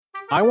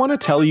I want to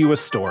tell you a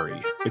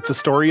story. It's a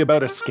story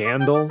about a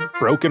scandal,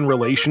 broken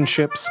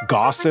relationships,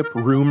 gossip,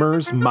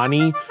 rumors,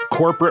 money,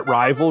 corporate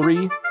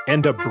rivalry,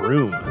 and a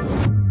broom.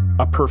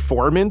 A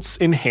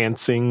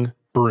performance-enhancing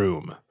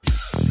broom.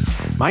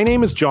 My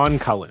name is John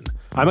Cullen.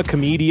 I'm a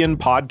comedian,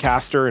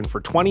 podcaster, and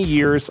for 20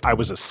 years, I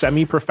was a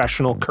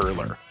semi-professional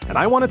curler. And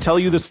I want to tell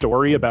you the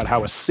story about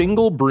how a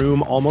single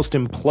broom almost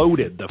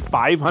imploded the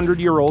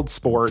 500-year-old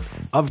sport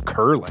of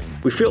curling.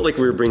 We felt like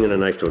we were bringing a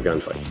knife to a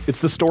gunfight.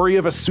 It's the story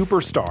of a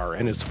superstar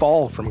and his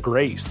fall from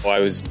grace. Well, I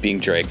was being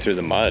dragged through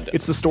the mud.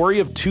 It's the story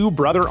of two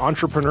brother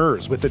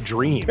entrepreneurs with a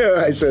dream.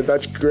 I said,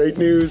 that's great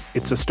news.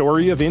 It's a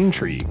story of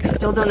intrigue. I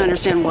still don't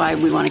understand why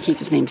we want to keep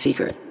his name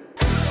secret.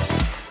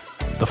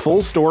 The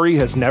full story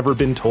has never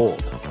been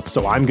told,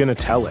 so I'm going to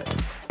tell it.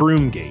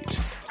 Broomgate,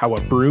 how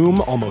a broom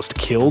almost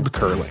killed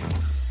curling.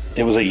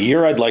 It was a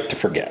year I'd like to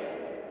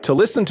forget. To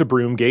listen to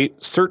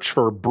Broomgate, search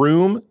for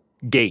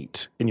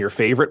Broomgate in your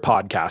favorite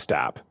podcast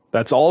app.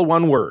 That's all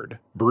one word,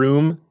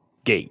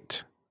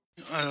 Broomgate.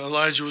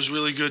 Elijah was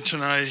really good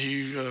tonight.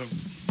 He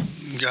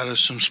got us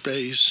some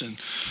space and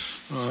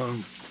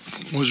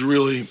he was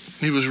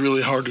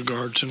really hard to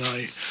guard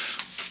tonight.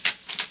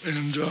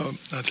 And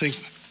I think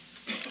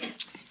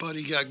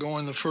Buddy got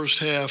going the first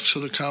half, so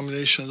the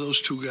combination of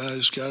those two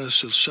guys got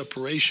us a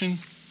separation.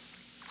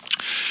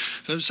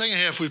 In the second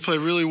half, we played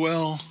really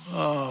well.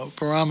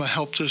 Barama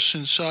helped us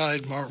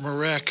inside.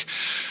 Marek,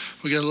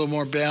 we got a little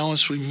more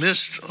balance. We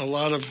missed a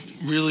lot of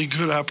really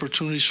good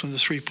opportunities from the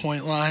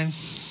three-point line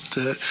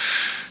that,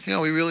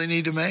 we really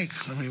need to make.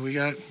 I mean, we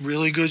got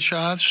really good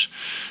shots,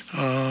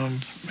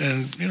 and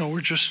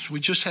we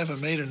just haven't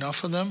made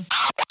enough of them.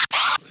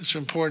 It's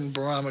important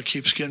Barama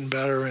keeps getting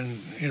better, and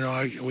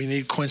we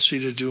need Quincy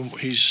to do.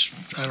 He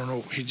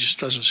just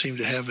doesn't seem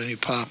to have any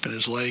pop in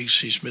his legs.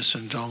 He's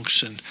missing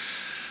dunks and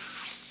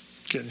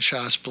getting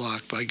shots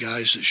blocked by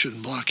guys that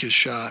shouldn't block his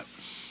shot.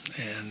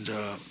 And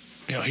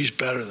he's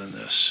better than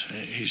this.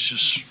 He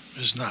just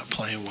is not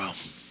playing well.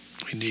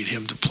 We need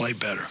him to play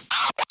better.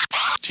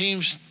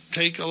 Teams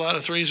take a lot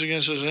of threes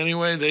against us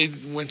anyway. They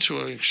went to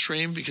an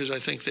extreme because I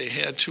think they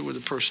had to with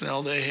the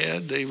personnel they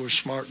had. They were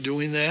smart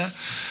doing that.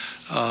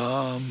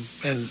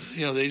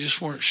 They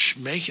just weren't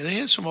making. They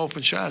had some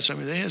open shots. I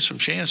mean, they had some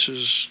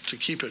chances to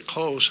keep it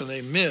close, and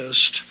they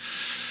missed.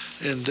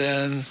 And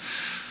then,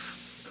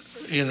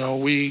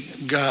 we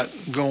got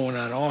going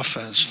on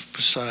offense.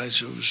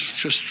 Besides, it was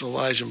just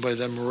Elijah. By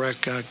then,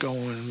 Marek got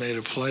going and made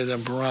a play. Then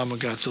Barama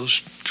got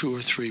those 2 or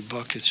 3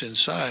 buckets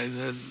inside.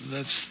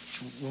 That's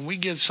when we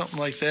get something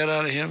like that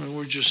out of him, and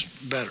we're just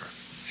better.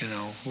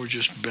 We're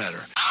just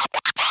better.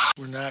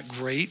 We're not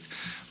great,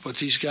 but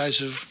these guys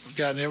have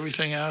gotten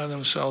everything out of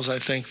themselves, I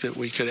think, that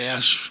we could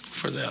ask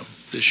for them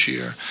this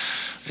year.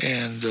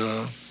 And,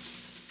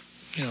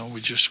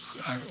 we're just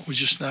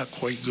not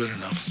quite good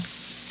enough,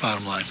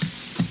 bottom line.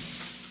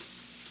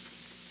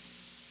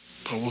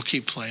 But we'll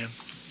keep playing.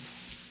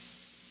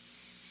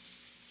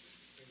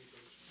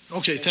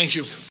 Okay, thank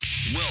you.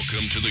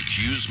 Welcome to the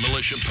Q's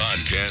Militia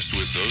Podcast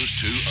with those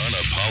two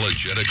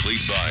unapologetically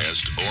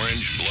biased,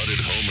 orange-blooded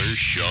homers,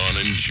 Sean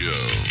and Joe.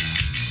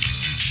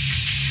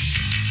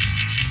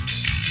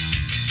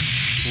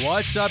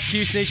 What's up,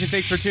 Cuse Nation?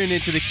 Thanks for tuning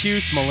into the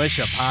Cuse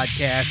Militia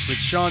Podcast with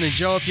Sean and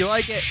Joe. If you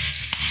like it,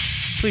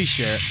 please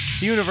share it.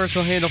 The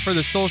universal handle for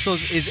the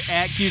socials is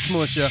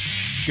 @CuseMilitia.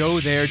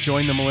 Go there,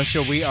 join the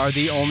militia. We are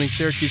the only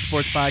Syracuse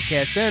sports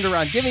podcast centered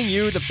around giving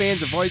you, the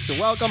fans, a voice to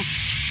welcome.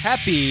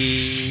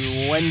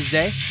 Happy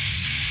Wednesday.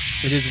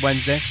 It is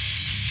Wednesday.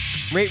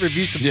 Rate,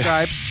 review,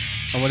 subscribe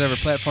on whatever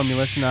platform you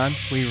listen on.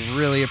 We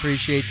really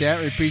appreciate that.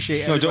 We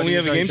appreciate everybody. Don't we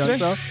have a game today?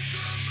 So.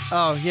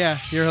 Oh, yeah.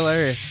 You're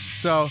hilarious.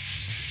 So...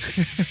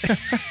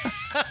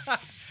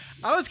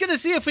 I was gonna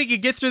see if we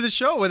could get through the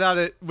show without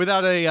a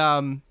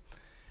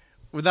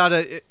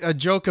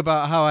joke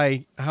about how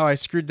I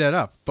screwed that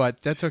up,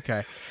 but that's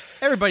okay.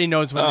 Everybody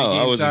knows when the games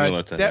I wasn't are. gonna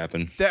let that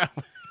happen.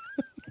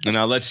 And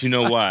I'll let you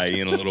know why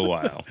in a little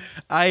while.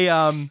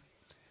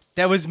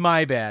 That was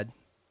my bad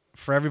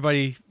for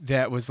everybody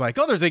that was like,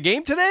 "Oh, there's a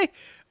game today,"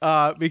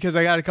 because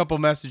I got a couple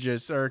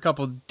messages or a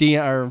couple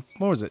DM or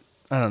what was it?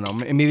 I don't know.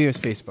 Maybe it was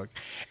Facebook.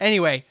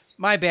 Anyway,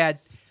 my bad.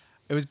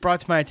 It was brought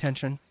to my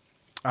attention.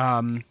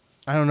 I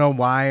don't know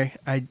why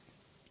I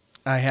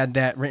had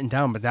that written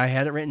down, but I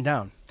had it written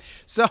down.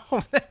 So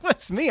that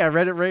was me. I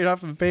read it right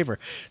off of the paper.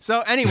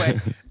 So anyway,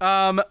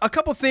 a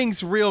couple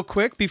things real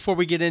quick before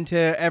we get into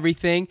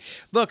everything.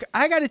 Look,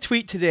 I got a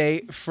tweet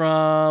today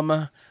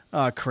from,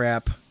 oh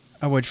crap,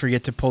 I would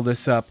forget to pull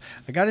this up.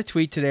 I got a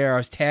tweet today, or I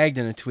was tagged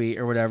in a tweet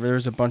or whatever. There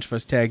was a bunch of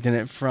us tagged in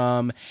it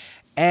from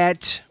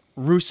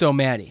Russo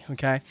Maddie,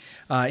 okay?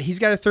 He's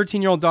got a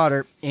 13-year-old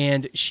daughter,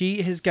 and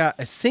she has got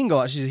a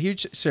single. She's a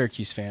huge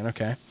Syracuse fan,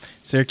 okay?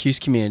 Syracuse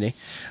community.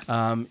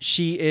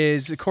 She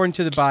is, according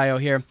to the bio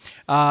here,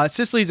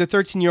 Cicely is a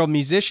 13-year-old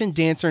musician,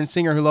 dancer, and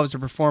singer who loves to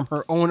perform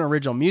her own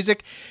original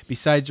music.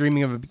 Besides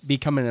dreaming of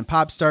becoming a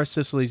pop star,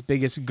 Cicely's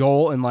biggest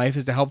goal in life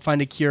is to help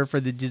find a cure for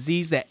the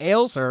disease that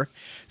ails her,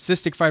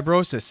 cystic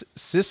fibrosis.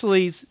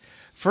 Cicely's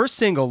first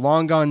single,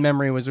 Long Gone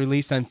Memory, was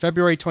released on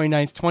February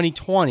 29th,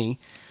 2020,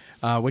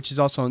 which is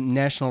also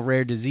National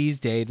Rare Disease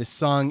Day. The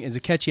song is a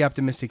catchy,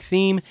 optimistic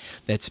theme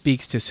that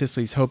speaks to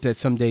Cicely's hope that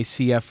someday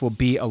CF will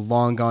be a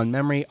long-gone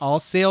memory. All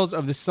sales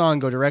of the song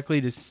go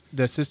directly to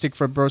the Cystic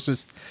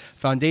Fibrosis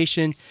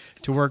Foundation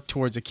to work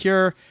towards a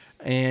cure,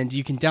 and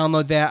you can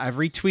download that. I've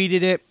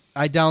retweeted it.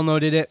 I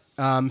downloaded it.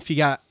 If you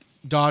got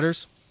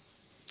daughters,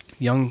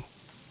 young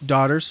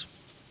daughters,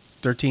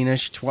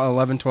 13-ish, 12,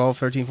 11, 12,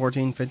 13,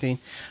 14, 15.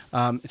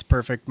 It's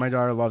perfect. My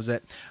daughter loves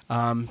it.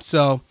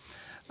 So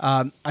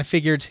I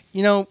figured,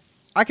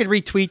 I could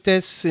retweet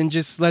this and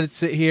just let it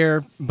sit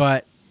here,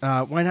 but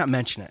why not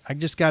mention it? I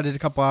just got it a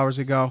couple hours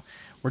ago.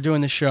 We're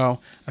doing the show.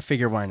 I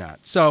figure why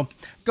not? So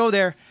go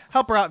there.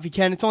 Help her out if you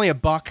can. It's only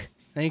 $1.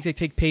 I think they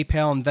take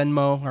PayPal and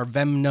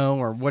Venmo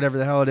or whatever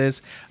the hell it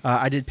is.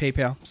 I did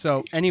PayPal.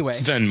 So anyway.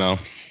 It's Venmo.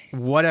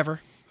 Whatever.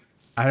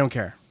 I don't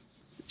care.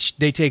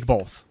 They take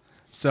both.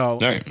 So,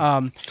 right.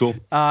 Cool.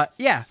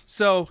 Yeah.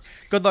 So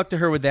good luck to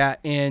her with that.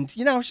 And,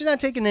 she's not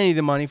taking any of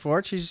the money for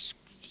it.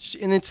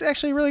 And it's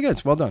actually really good.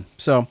 It's well done.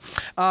 So,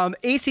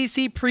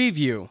 ACC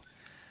preview.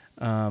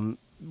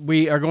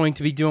 We are going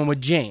to be doing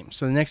with James.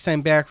 So the next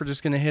time back, we're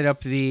just going to hit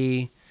up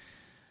the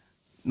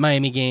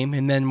Miami game,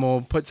 and then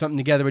we'll put something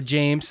together with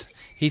James.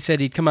 He said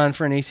he'd come on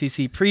for an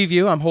ACC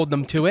preview. I'm holding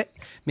him to it.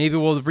 Maybe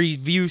we'll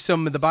review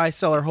some of the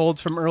buy-seller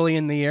holds from early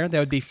in the year. That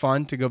would be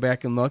fun to go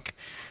back and look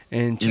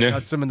and check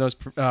out some of those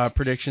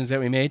predictions that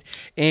we made.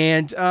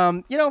 And,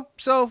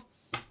 so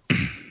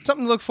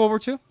something to look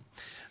forward to.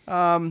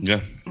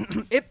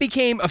 It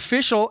became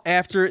official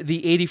after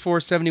the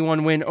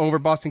 84-71 win over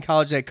Boston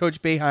College that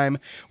Coach Boeheim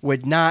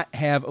would not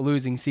have a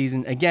losing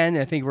season again.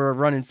 I think we're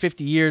running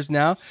 50 years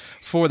now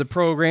for the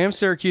program.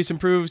 Syracuse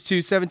improves to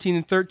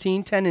 17-13,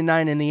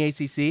 10-9 in the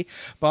ACC.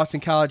 Boston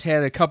College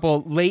had a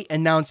couple late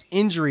announced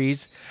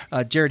injuries.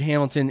 Jared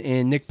Hamilton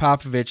and Nick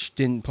Popovich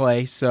didn't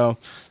play, so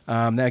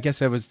I guess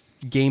that was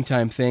game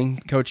time thing.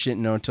 Coach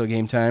didn't know until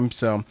game time.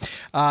 So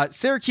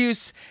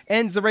Syracuse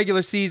ends the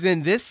regular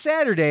season this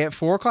Saturday at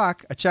 4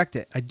 o'clock. I checked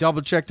it. I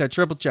double checked. I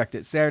triple checked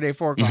it. Saturday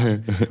 4 o'clock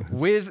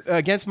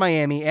against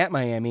Miami at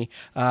Miami.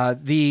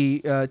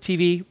 The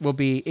TV will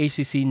be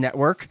ACC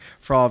Network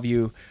for all of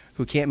you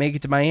who can't make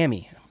it to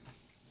Miami,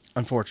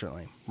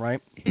 unfortunately.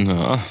 Right?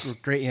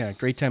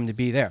 Great time to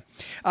be there.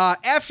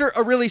 After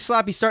a really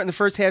sloppy start in the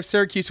first half,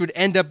 Syracuse would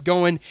end up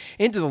going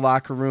into the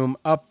locker room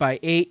up by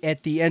 8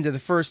 at the end of the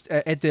first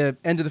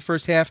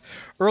half.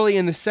 Early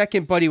in the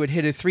second, Buddy would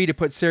hit a 3 to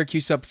put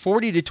Syracuse up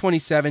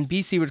 40-27.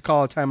 BC would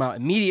call a timeout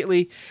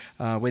immediately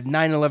with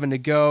 9:11 to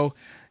go.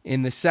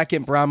 In the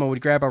second, Brahma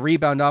would grab a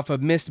rebound off a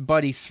missed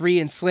Buddy 3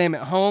 and slam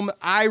it home.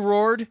 I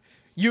roared,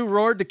 you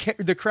roared,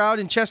 the crowd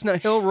in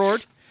Chestnut Hill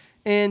roared.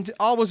 And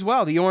all was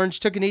well. The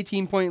Orange took an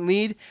 18-point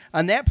lead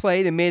on that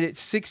play. They made it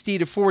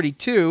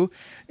 60-42,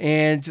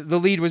 and the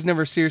lead was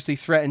never seriously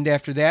threatened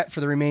after that for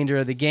the remainder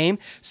of the game.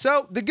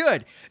 So the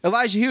good,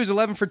 Elijah Hughes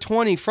 11 for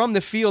 20 from the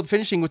field,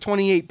 finishing with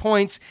 28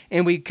 points,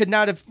 and we could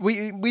not have.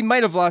 We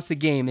might have lost the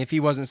game if he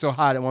wasn't so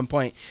hot at one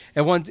point.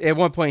 At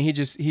one point, he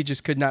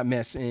just could not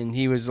miss, and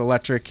he was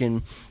electric,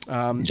 and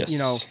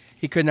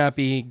he could not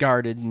be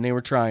guarded, and they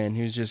were trying.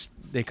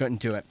 They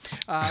couldn't do it.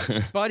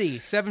 Buddy,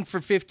 7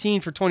 for 15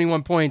 for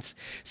 21 points.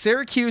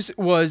 Syracuse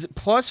was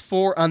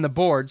 +4 on the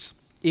boards,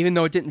 even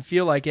though it didn't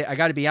feel like it. I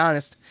got to be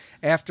honest.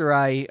 After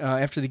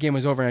the game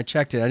was over and I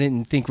checked it, I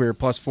didn't think we were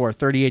 +4,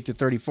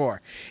 38-34.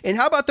 And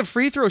how about the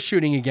free throw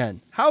shooting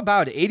again? How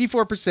about it?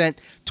 84%,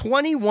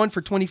 21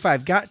 for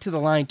 25. Got to the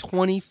line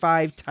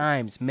 25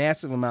 times.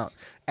 Massive amount.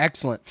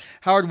 Excellent.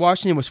 Howard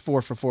Washington was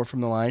 4 for 4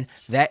 from the line.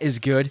 That is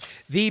good.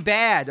 The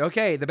bad.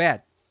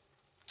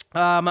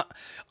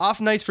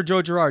 Off nights for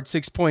Joe Girard,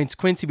 6 points.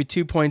 Quincy with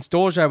 2 points.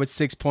 Dolezaj with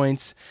 6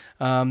 points.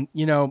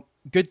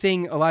 Good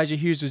thing Elijah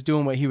Hughes was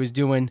doing what he was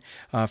doing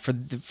for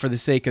the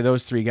sake of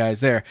those three guys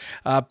there.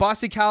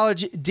 Boston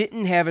College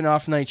didn't have an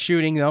off night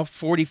shooting though,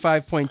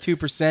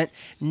 45.2%,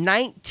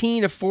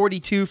 19 of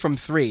 42 from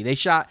 3. They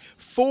shot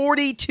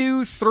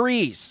 42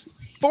 threes.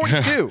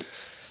 42.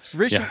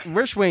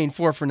 Rishwain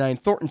 4 for 9,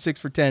 Thornton 6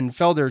 for 10,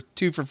 Felder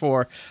 2 for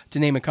 4, to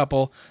name a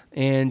couple.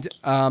 And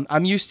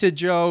I'm used to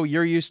Joe.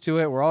 You're used to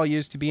it. We're all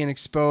used to being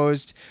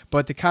exposed.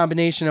 But the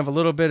combination of a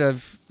little bit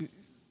of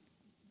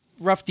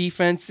rough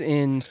defense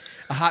in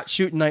a hot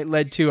shooting night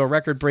led to a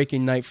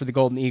record-breaking night for the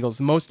Golden Eagles.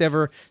 The most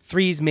ever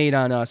threes made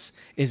on us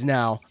is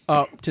now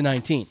up to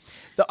 19.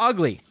 The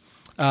ugly,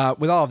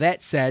 with all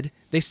that said,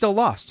 they still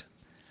lost.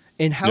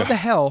 And how the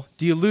hell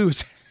do you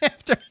lose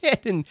after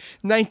hitting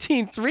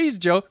 19 threes,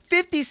 Joe?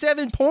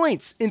 57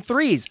 points in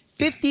threes.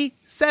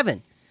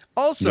 57.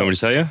 Also, you want me to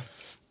tell you?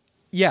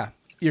 Yeah,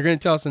 you're going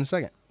to tell us in a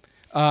second.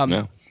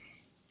 No.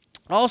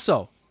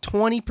 Also,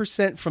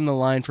 20% from the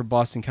line for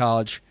Boston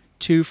College,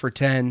 2 for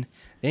 10.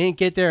 They didn't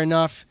get there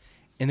enough,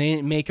 and they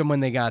didn't make them when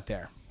they got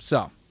there.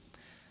 So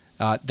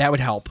that would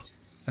help.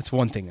 That's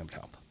one thing that would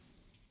help.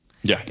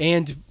 Yeah.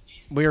 And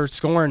we were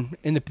scoring.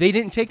 They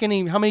didn't take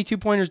any. How many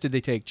 2-pointers did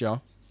they take,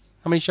 Joe?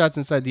 How many shots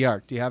inside the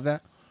arc? Do you have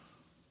that?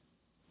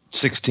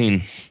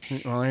 16.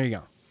 Well, there you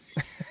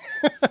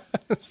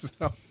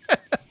go.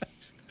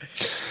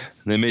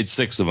 They made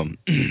 6 of them.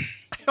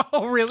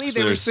 Oh, really? So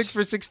they were 6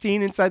 for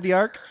 16 inside the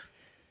arc?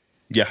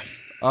 Yeah.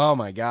 Oh,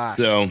 my gosh.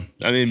 So,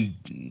 I mean,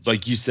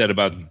 like you said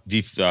about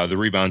the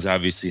rebounds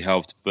obviously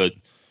helped, but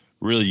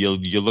really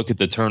you look at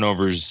the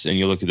turnovers and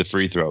you look at the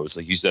free throws.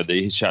 Like you said,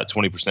 they shot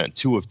 20%,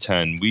 2 of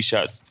 10. We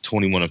shot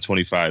 21 of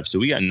 25. So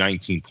we got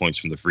 19 points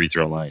from the free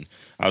throw line.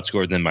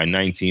 Outscored them by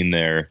 19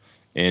 there.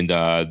 And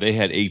they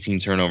had 18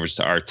 turnovers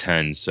to our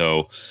 10.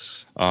 So,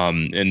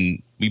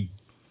 and we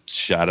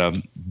shot a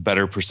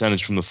better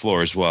percentage from the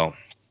floor as well.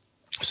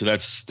 So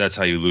that's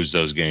how you lose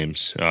those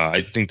games.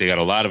 I think they got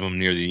a lot of them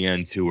near the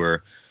end too,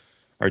 where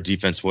our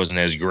defense wasn't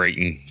as great,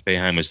 and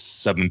Boeheim was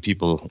subbing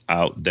people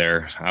out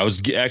there. I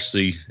was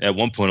actually at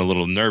one point a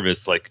little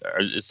nervous, like,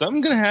 is something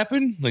going to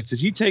happen? Like, did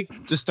he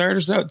take the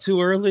starters out too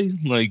early?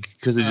 Like,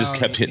 because they just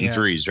kept hitting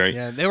threes, right?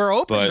 Yeah, they were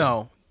open,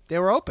 though. They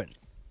were open.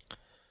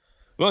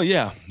 Well,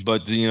 yeah,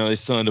 but, they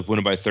still ended up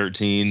winning by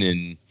 13,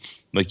 and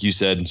like you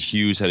said,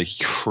 Hughes had a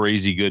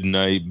crazy good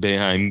night.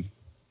 Boeheim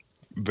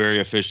very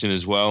efficient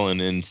as well, and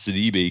then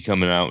Sidibe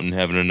coming out and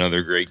having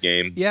another great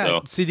game. Yeah,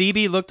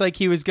 Sidibe looked like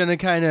he was going to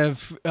kind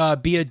of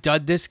be a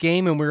dud this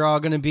game, and we were all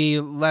going to be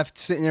left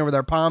sitting there with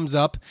our palms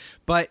up.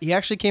 But he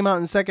actually came out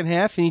in the second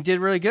half, and he did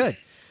really good.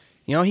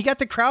 He got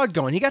the crowd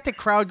going. He got the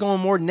crowd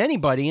going more than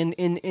anybody,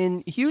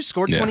 and Hughes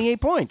scored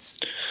 28 points.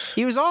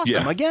 He was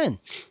awesome again.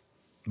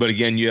 But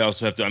again, you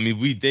also have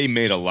to. They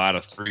made a lot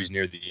of threes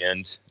near the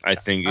end. I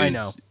think. I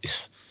know.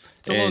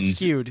 It's a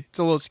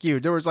little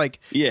skewed. There was it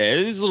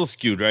is a little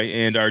skewed, right?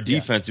 And our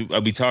defense,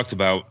 we talked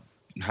about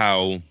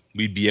how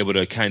we'd be able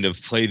to kind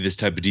of play this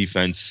type of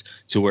defense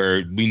to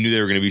where we knew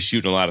they were going to be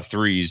shooting a lot of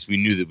threes. We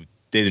knew that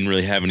they didn't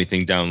really have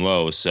anything down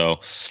low. So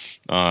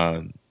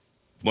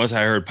once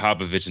I heard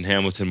Popovich and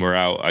Hamilton were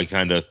out, I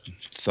kind of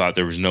thought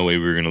there was no way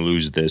we were going to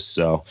lose this.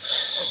 So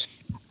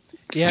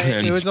yeah,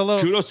 it was a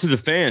little. Kudos to the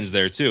fans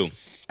there too.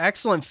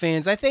 Excellent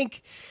fans. I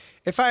think.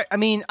 I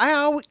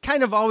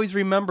kind of always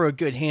remember a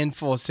good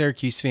handful of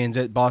Syracuse fans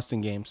at Boston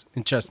games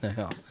in Chestnut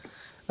Hill.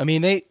 I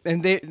mean, they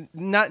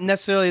not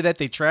necessarily that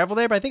they travel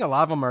there, but I think a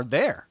lot of them are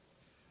there.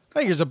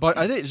 I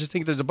just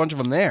think there's a bunch of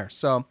them there.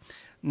 So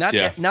not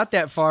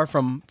that far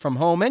from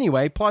home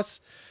anyway. Plus,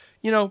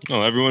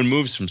 everyone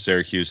moves from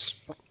Syracuse,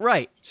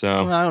 right?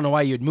 So I don't know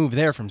why you'd move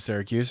there from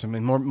Syracuse. I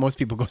mean, most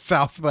people go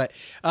south, but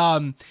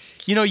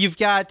you've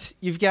got.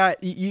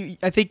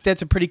 I think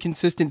that's a pretty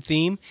consistent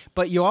theme.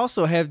 But you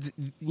also have,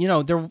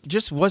 there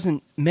just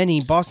wasn't many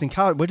Boston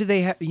College. What do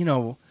they have?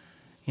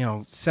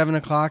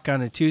 7:00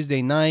 on a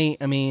Tuesday night.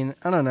 I mean,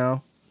 I don't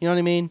know. You know what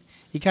I mean?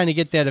 You kind of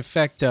get that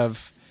effect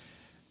of,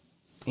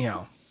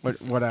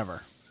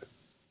 whatever.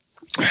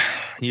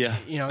 Yeah.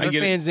 Their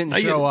fans didn't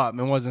show up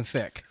and wasn't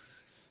thick.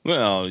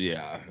 Well,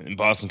 yeah, and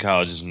Boston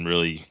College isn't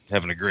really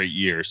having a great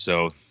year,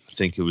 so I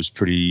think it was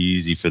pretty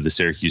easy for the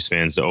Syracuse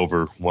fans to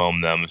overwhelm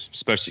them,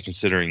 especially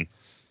considering,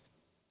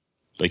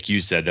 like you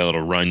said, that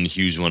little run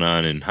Hughes went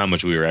on and how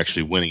much we were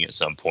actually winning at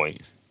some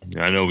point.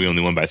 I know we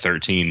only won by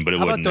 13, but it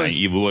wasn't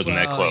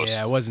that close.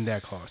 Yeah, it wasn't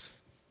that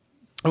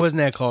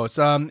close.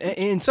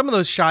 And some of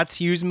those shots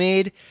Hughes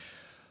made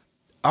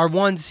are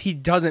ones he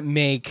doesn't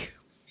make.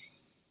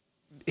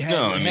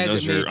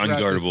 Those are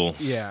unguardable.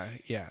 Yeah.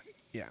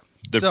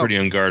 They're pretty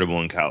unguardable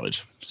in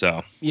college.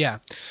 So yeah.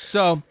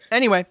 So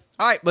anyway,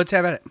 all right, let's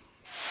have at it.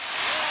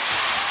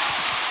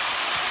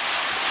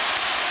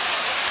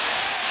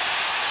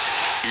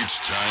 It's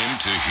time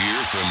to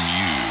hear from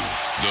you,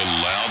 the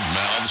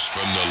loudmouths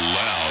from the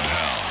Loud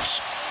House.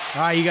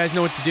 All right, you guys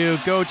know what to do.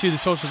 Go to the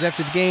socials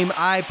after the game.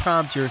 I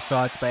prompt your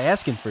thoughts by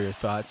asking for your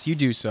thoughts. You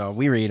do so.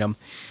 We read them.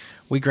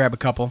 We grab a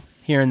couple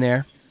here and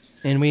there,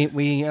 and we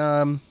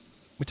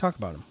talk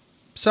about them.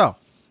 So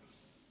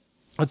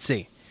let's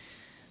see.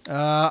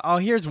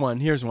 Here's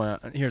one. At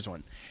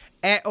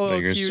OLQ's, you're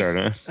gonna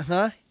start, huh?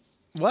 Huh?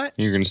 What?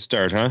 You're gonna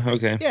start, huh?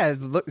 Okay. Yeah,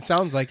 it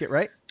sounds like it,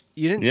 right?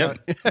 You didn't.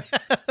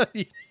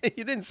 You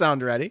didn't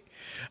sound ready.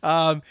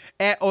 At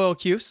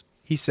OLQ's,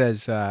 he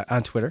says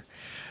on Twitter,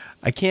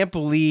 I can't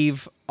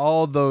believe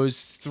all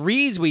those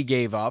threes we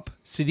gave up.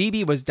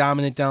 Sidibe was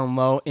dominant down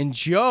low, and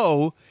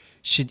Joe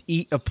should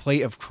eat a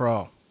plate of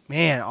crow.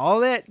 Man,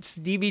 all that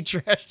Sidibe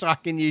trash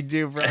talking you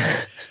do, bro.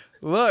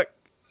 Look.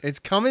 It's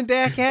coming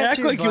back at Act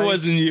you, like buddy. It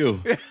wasn't you.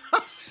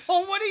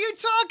 Oh, what are you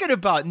talking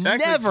about? Act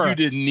Never. Like you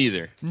didn't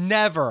either.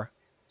 Never.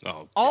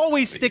 Oh,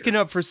 always sticking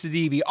up for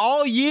Sidibe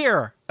all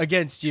year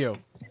against you.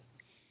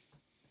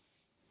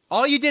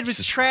 All you did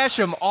was trash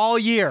him all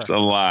year. It's a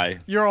lie.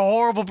 You're a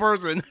horrible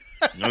person.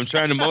 I'm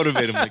trying to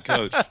motivate him, like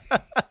coach.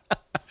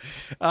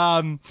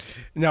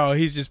 No,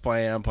 he's just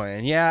playing. I'm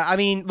playing. Yeah, I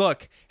mean,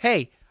 look,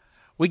 hey,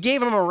 we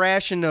gave him a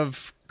ration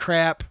of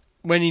crap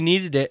when he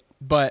needed it,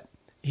 but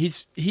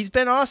he's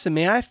been awesome,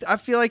 man. I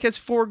feel like it's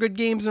 4 good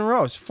games in a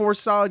row. It's 4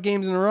 solid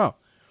games in a row.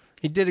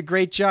 He did a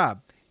great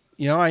job.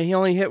 He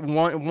only hit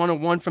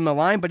one from the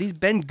line, but he's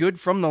been good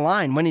from the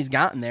line when he's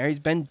gotten there. He's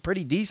been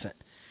pretty decent.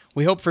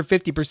 We hope for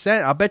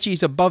 50%. I'll bet you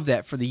he's above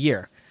that for the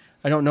year.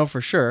 I don't know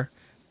for sure,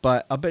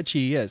 but I'll bet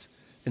you he is.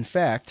 In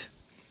fact,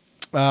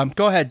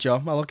 go ahead,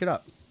 Joe. I'll look it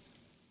up.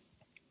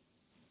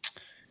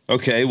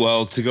 Okay,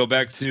 well, to go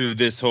back to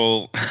this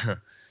whole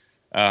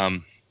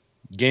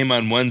game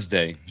on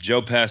Wednesday.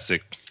 Joe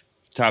Pasick,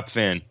 top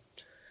fan.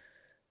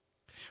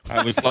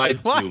 I was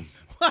lied to.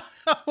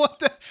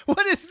 What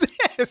is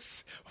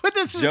this? What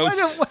is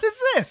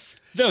this?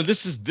 No,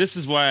 this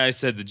is why I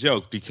said the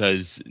joke,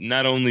 because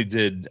not only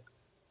did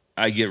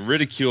I get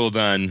ridiculed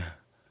on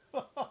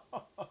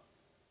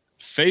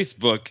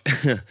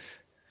Facebook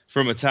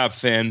from a top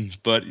fan,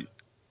 but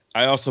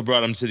I also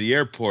brought him to the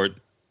airport.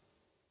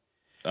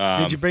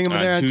 Did you bring him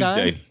there on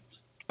Tuesday. Time?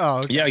 Oh,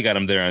 okay. Yeah, I got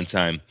him there on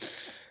time.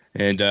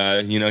 And,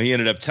 he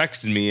ended up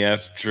texting me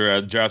after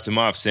I dropped him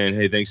off saying,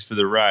 hey, thanks for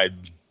the ride.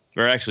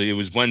 Or actually, it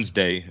was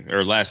Wednesday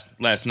or last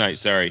night,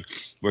 sorry,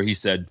 where he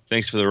said,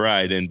 thanks for the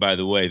ride. And by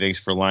the way, thanks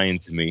for lying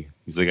to me.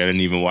 He's like, I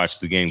didn't even watch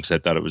the game because I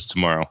thought it was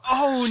tomorrow.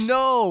 Oh,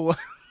 no.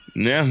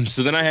 Yeah.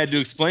 So then I had to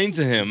explain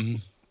to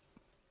him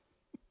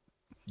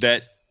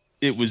that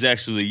it was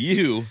actually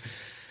you.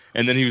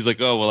 And then he was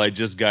like, oh, well, I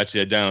just got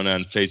you down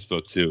on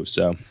Facebook, too.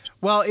 So,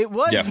 well, it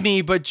was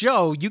me. But,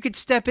 Joe, you could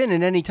step in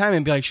at any time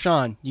and be like,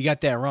 Sean, you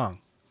got that wrong.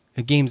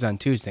 The game's on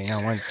Tuesday,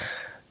 not Wednesday.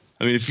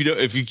 I mean, if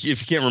you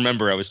can't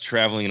remember, I was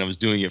traveling and I was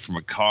doing it from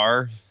a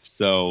car.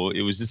 So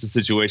it was just a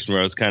situation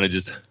where I was kind of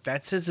just.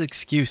 That's his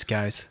excuse,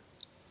 guys.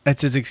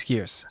 That's his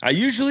excuse. I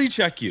usually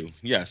check you.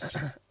 Yes.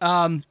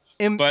 But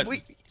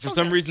for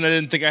some reason, I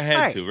didn't think I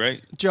had to,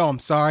 right? Joe, I'm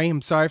sorry.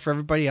 I'm sorry for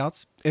everybody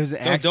else. It was an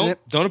accident.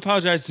 Don't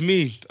apologize to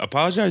me.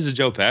 Apologize to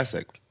Joe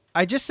Pasick.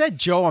 I just said,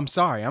 Joe, I'm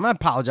sorry. I'm not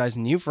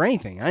apologizing to you for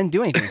anything. I didn't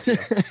do anything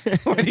to you.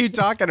 What are you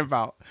talking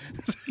about?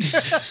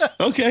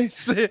 Okay.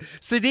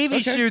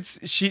 Sadivi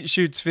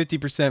shoots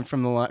 50%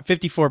 from the line,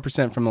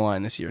 54% from the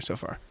line this year so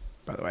far,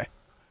 by the way.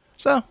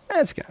 So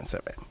that's kind of so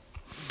bad.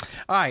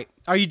 All right.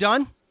 Are you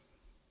done?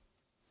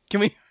 Can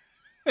we?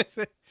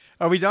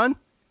 Are we done?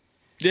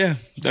 Yeah.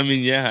 I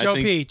mean, yeah.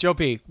 Joe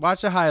P.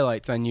 Watch the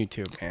highlights on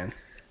YouTube, man.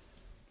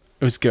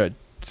 It was good.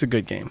 It's a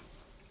good game.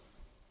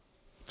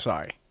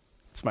 Sorry.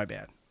 It's my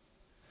bad.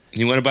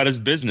 He went about his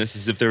business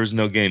as if there was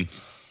no game.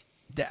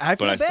 I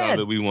feel bad. I saw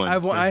that we won.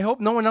 I hope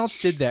no one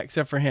else did that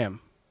except for him.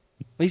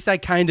 At least I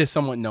kind of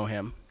somewhat know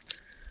him,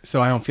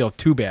 so I don't feel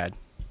too bad.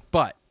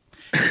 But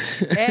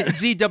at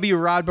ZW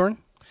Rodburn,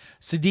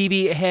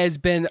 Sidibe has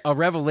been a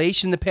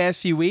revelation the past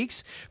few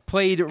weeks.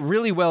 Played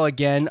really well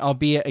again,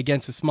 albeit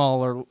against a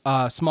small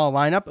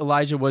lineup.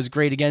 Elijah was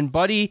great again.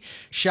 Buddy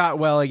shot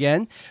well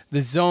again.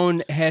 The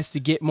zone has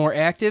to get more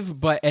active,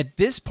 but at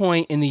this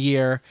point in the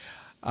year,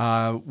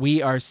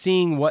 we are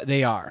seeing what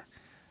they are.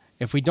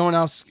 If we don't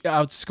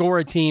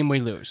outscore a team, we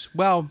lose.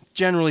 Well,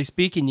 generally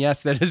speaking,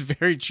 yes, that is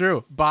very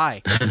true.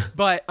 Bye.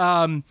 But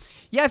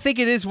yeah, I think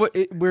it is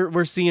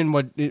we're seeing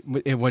what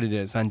it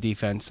is on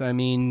defense. I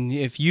mean,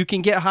 if you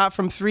can get hot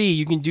from three,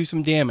 you can do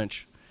some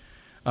damage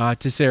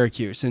to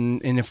Syracuse.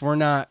 And if we're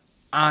not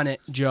on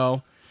it,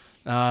 Joe,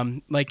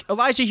 like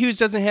Elijah Hughes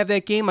doesn't have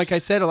that game. Like I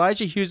said,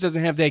 Elijah Hughes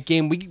doesn't have that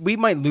game. We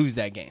might lose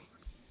that game.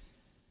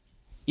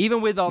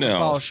 Even with all the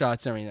foul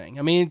shots and everything.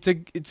 I mean,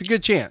 it's a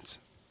good chance.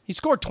 He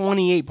scored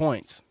 28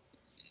 points.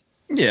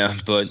 Yeah,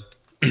 but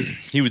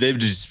he would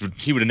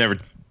have never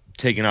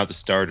taken out the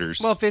starters.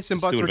 Well, if it's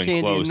and butts were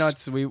candy and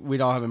nuts,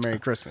 we'd all have a Merry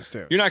Christmas,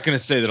 too. You're not going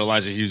to say that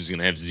Elijah Hughes is going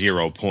to have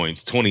 0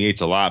 points.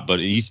 28's a lot,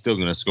 but he's still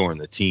going to score in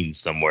the teens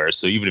somewhere.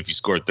 So even if he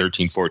scored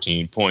 13,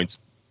 14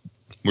 points,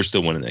 we're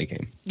still winning that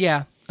game.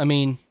 Yeah, I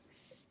mean,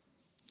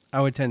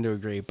 I would tend to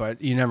agree,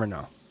 but you never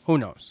know. Who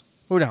knows?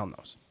 Who the hell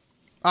knows?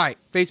 All right,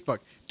 Facebook.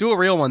 Do a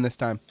real one this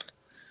time.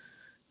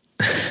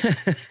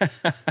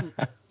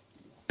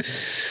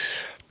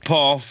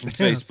 Paul from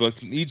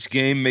Facebook. Each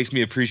game makes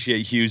me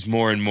appreciate Hughes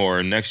more and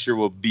more. Next year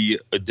will be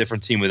a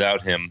different team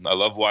without him. I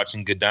love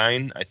watching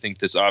Godin. I think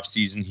this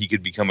offseason he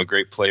could become a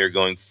great player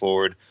going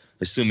forward,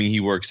 assuming he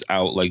works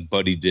out like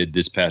Buddy did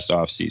this past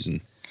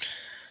offseason.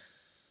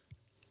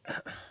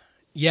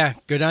 Yeah,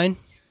 Godin.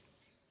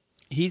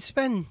 He's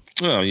been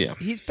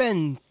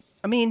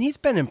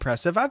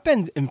impressive. I've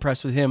been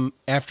impressed with him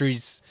after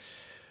he's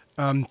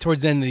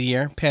towards the end of the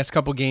year, past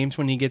couple games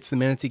when he gets the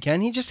minutes he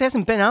can. He just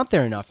hasn't been out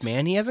there enough,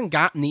 man. He hasn't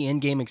gotten the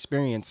in-game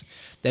experience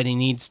that he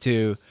needs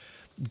to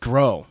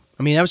grow.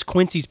 I mean, that was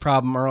Quincy's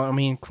problem. I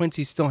mean,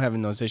 Quincy's still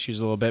having those issues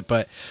a little bit,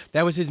 but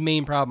that was his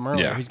main problem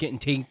earlier. Yeah. He's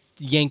getting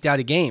yanked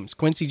out of games.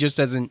 Quincy just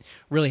doesn't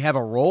really have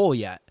a role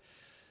yet.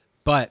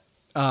 But,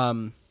 or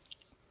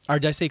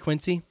did I say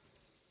Quincy?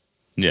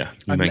 Yeah.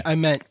 I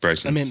meant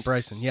Bryson. I meant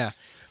Bryson, yeah.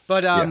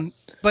 But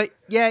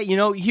yeah, you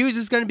know, Hughes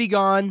is going to be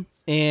gone.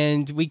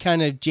 And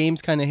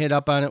James kind of hit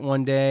up on it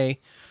one day,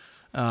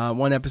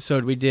 one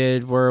episode we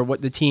did where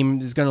what the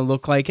team is going to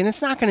look like. And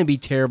it's not going to be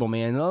terrible,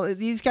 man.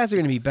 These guys are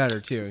going to be better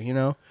too, you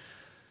know?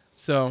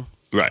 So.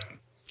 Right.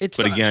 But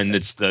again,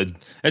 it's the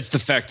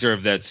factor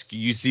of that.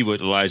 You see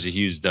what Elijah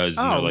Hughes does.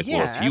 And well, if he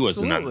absolutely.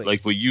 Wasn't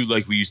like what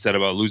you said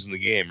about losing the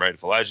game, right?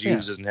 If Elijah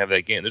Hughes doesn't have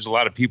that game, there's a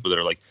lot of people that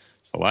are like,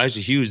 if Elijah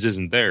Hughes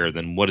isn't there,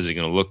 then what is it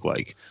going to look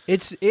like?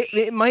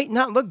 It might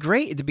not look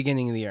great at the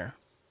beginning of the year.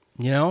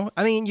 You know,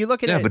 I mean, you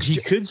look at it. Yeah, but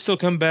he could still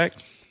come back.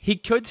 He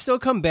could still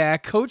come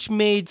back. Coach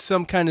made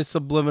some kind of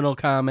subliminal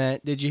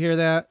comment. Did you hear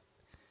that?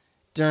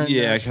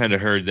 I kind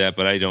of heard that,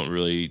 but I don't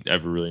really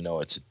ever really know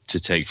what to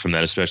take from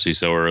that, especially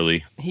so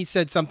early. He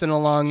said something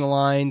along the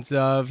lines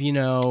of, he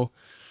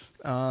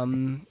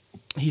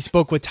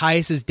spoke with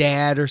Tyus's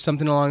dad or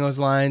something along those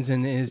lines,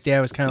 and his dad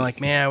was kind of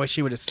like, man, I wish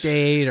he would have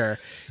stayed, or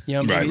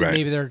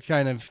maybe they're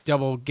kind of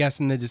double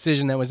guessing the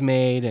decision that was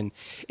made, and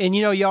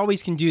you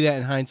always can do that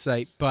in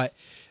hindsight, but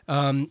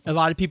a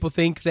lot of people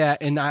think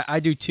that, and I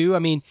do too. I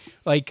mean,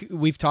 like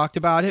we've talked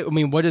about it. I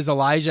mean, what does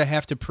Elijah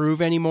have to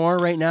prove anymore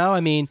right now?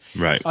 I mean,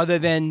 other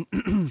than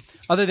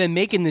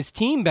making this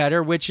team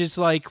better, which is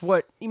like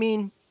what I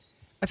mean.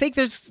 I think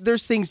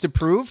there's things to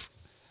prove.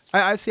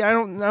 I see. I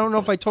don't know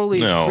if I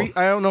totally agree.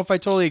 I don't know if I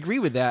totally agree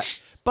with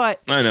that.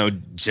 But I know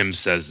Jim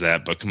says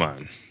that, but come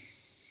on,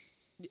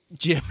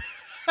 Jim.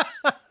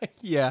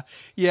 Yeah.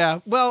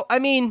 Well, I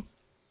mean,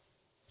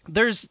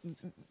 can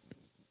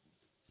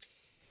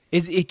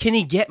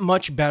he get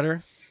much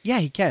better? Yeah,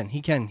 he can.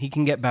 He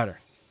can get better.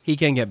 He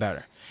can get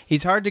better.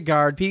 He's hard to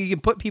guard. He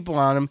can put people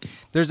on him.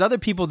 There's other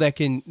people that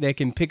can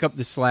pick up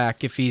the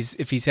slack if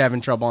he's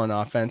having trouble on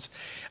offense.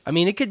 I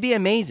mean, it could be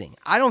amazing.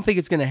 I don't think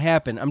it's going to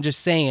happen. I'm just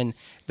saying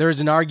there's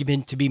an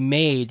argument to be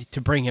made to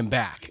bring him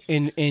back.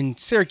 And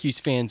Syracuse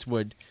fans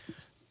would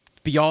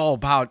be all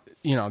about,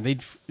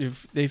 they'd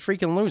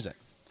freaking lose it.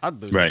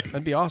 I'd lose it.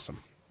 That'd be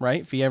awesome,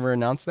 right? If he ever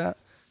announced that.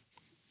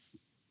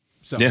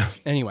 So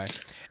anyway.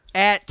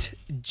 At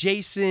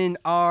Jason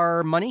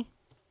R. Money.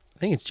 I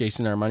think it's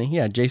Jason R. Money.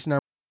 Yeah, Jason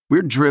R.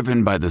 We're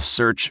driven by the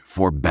search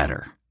for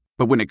better.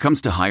 But when it comes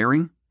to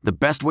hiring, the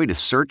best way to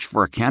search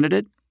for a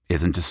candidate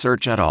isn't to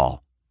search at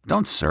all.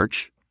 Don't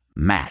search.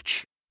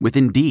 Match. With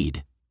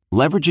Indeed.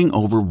 Leveraging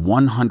over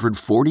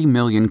 140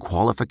 million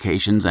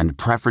qualifications and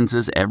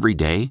preferences every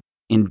day,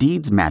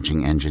 Indeed's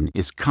matching engine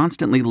is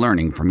constantly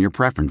learning from your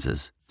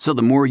preferences. So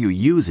the more you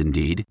use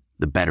Indeed,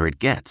 the better it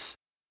gets.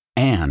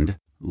 And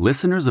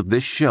listeners of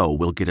this show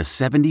will get a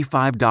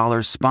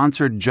 $75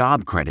 sponsored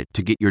job credit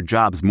to get your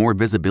jobs more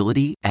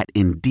visibility at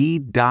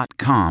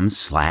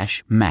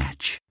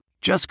Indeed.com/match.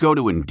 Just go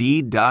to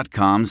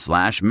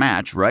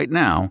Indeed.com/match right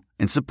now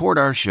and support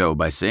our show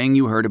by saying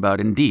you heard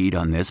about Indeed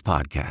on this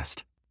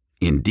podcast.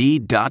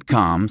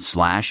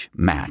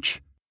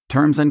 Indeed.com/match.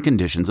 Terms and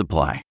conditions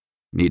apply.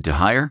 Need to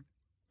hire?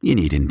 You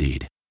need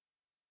Indeed.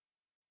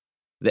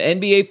 The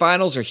NBA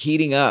Finals are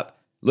heating up.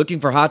 Looking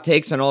for hot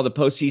takes on all the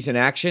postseason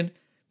action?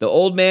 The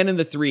Old Man and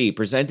the Three,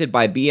 presented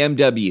by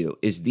BMW,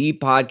 is the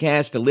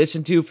podcast to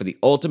listen to for the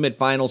ultimate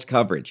finals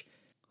coverage.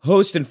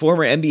 Host and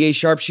former NBA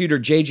sharpshooter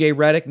JJ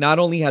Redick not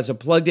only has a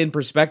plugged-in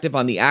perspective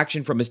on the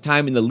action from his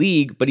time in the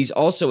league, but he's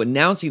also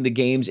announcing the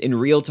games in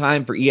real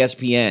time for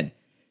ESPN.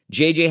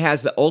 JJ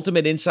has the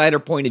ultimate insider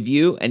point of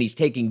view, and he's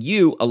taking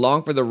you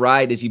along for the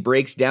ride as he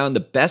breaks down the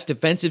best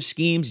defensive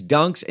schemes,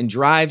 dunks, and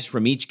drives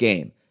from each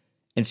game.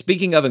 And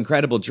speaking of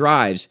incredible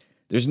drives,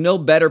 there's no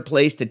better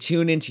place to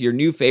tune into your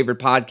new favorite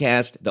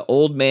podcast, The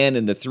Old Man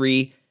and the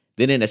Three,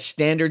 than in a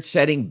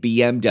standard-setting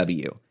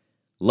BMW.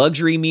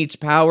 Luxury meets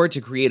power to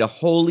create a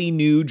wholly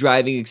new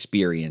driving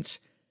experience.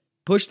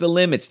 Push the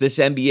limits this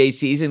NBA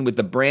season with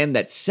the brand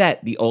that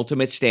set the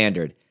ultimate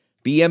standard.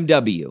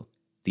 BMW,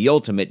 the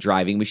ultimate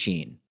driving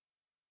machine.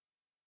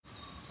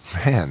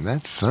 Man,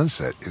 that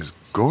sunset is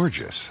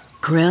gorgeous.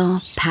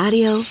 Grill,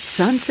 patio,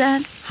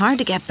 sunset. Hard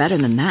to get better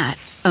than that.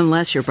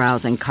 Unless you're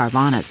browsing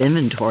Carvana's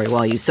inventory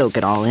while you soak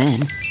it all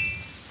in.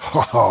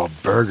 Oh,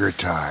 burger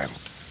time.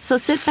 So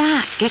sit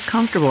back, get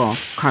comfortable.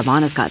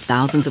 Carvana's got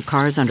thousands of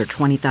cars under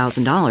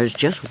 $20,000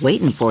 just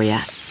waiting for you.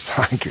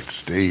 I could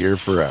stay here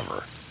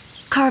forever.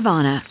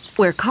 Carvana,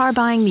 where car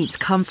buying meets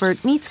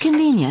comfort, meets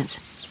convenience.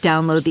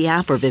 Download the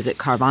app or visit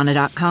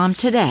Carvana.com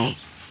today.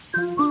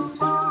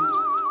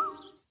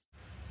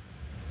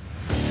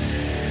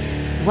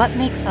 What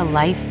makes a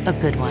life a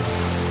good one?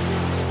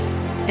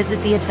 Is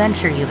it the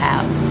adventure you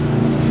have?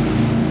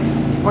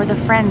 Or the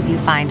friends you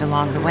find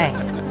along the way?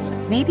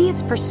 Maybe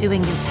it's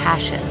pursuing your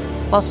passion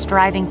while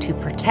striving to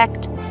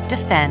protect,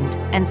 defend,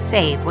 and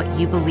save what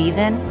you believe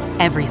in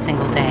every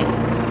single day.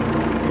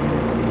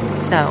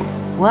 So,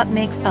 what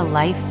makes a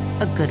life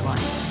a good one?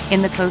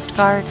 In the Coast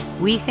Guard,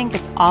 we think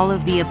it's all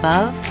of the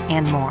above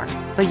and more,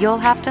 but you'll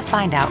have to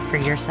find out for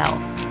yourself.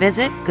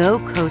 Visit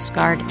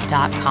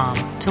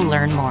GoCoastGuard.com to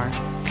learn more.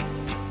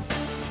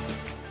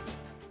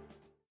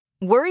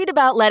 Worried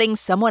about letting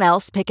someone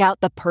else pick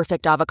out the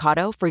perfect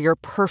avocado for your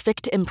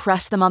perfect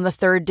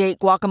impress-them-on-the-third-date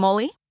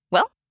guacamole?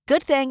 Well,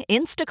 good thing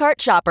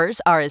Instacart shoppers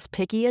are as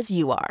picky as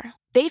you are.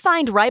 They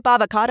find ripe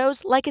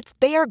avocados like it's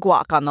their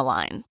guac on the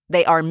line.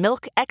 They are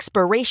milk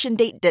expiration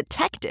date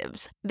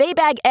detectives. They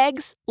bag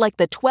eggs like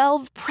the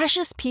 12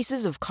 precious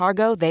pieces of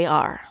cargo they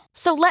are.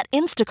 So let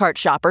Instacart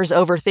shoppers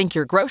overthink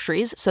your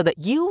groceries so that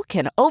you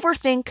can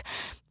overthink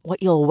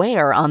what you'll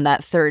wear on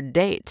that third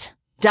date.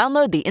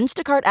 Download the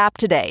Instacart app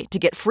today to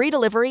get free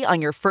delivery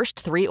on your first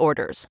 3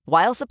 orders,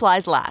 while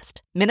supplies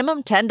last.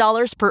 Minimum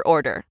 $10 per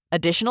order.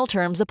 Additional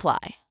terms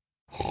apply.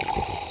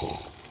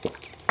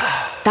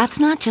 That's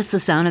not just the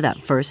sound of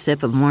that first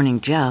sip of Morning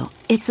Joe.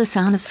 It's the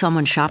sound of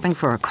someone shopping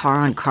for a car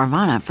on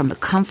Carvana from the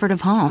comfort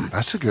of home.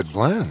 That's a good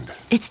blend.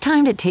 It's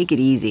time to take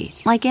it easy,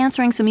 like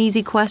answering some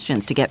easy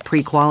questions to get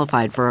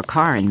pre-qualified for a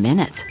car in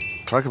minutes.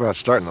 Talk about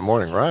starting the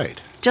morning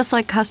right. Just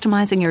like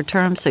customizing your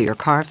terms so your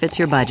car fits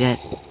your budget.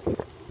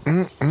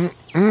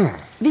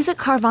 Visit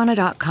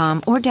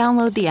Carvana.com or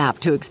download the app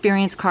to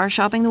experience car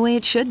shopping the way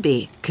it should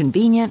be.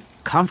 Convenient,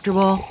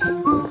 comfortable.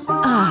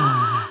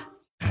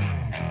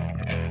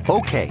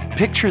 Okay,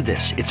 picture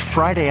this. It's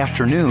Friday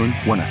afternoon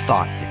when a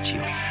thought hits you.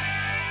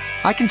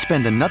 I can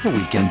spend another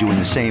weekend doing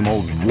the same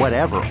old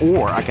whatever,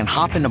 or I can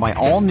hop into my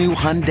all-new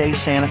Hyundai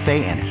Santa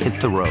Fe and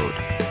hit the road.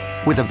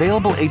 With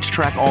available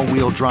H-Track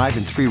all-wheel drive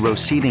and 3-row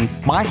seating,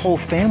 my whole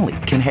family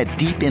can head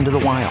deep into the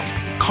wild.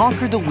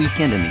 Conquer the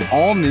weekend in the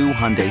all-new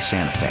Hyundai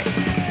Santa Fe.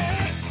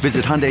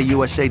 Visit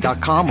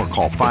HyundaiUSA.com or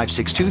call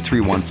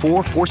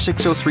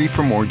 562-314-4603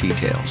 for more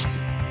details.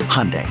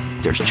 Hyundai,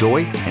 there's joy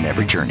in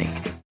every journey.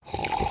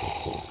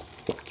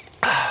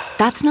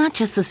 That's not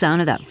just the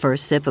sound of that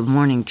first sip of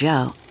Morning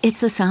Joe.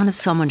 It's the sound of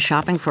someone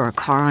shopping for a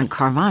car on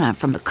Carvana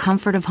from the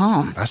comfort of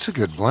home. That's a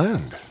good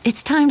blend.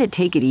 It's time to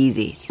take it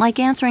easy, like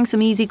answering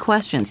some easy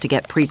questions to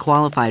get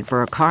pre-qualified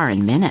for a car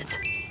in minutes.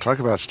 Talk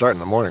about starting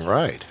the morning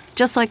right.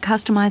 Just like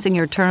customizing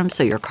your terms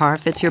so your car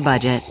fits your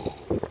budget.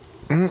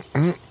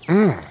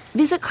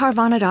 Visit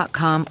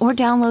Carvana.com or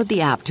download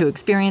the app to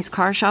experience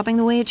car shopping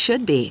the way it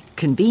should be.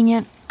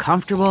 Convenient,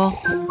 comfortable.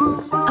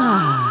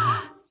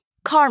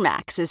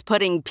 CarMax is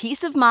putting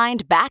peace of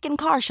mind back in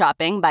car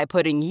shopping by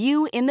putting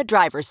you in the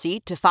driver's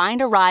seat to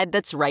find a ride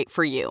that's right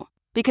for you.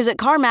 Because at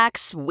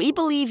CarMax, we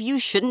believe you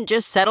shouldn't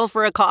just settle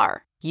for a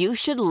car. You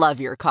should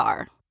love your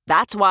car.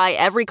 That's why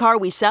every car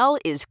we sell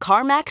is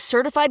CarMax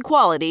certified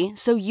quality,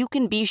 so you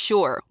can be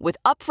sure with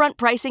upfront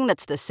pricing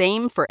that's the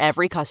same for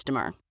every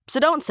customer. So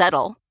don't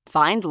settle.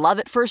 Find love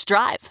at first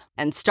drive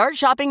and start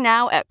shopping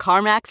now at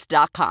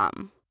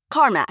CarMax.com.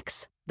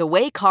 CarMax, the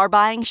way car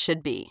buying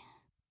should be.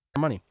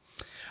 Money.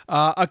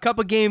 A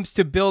couple games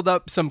to build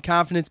up some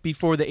confidence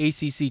before the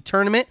ACC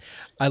tournament.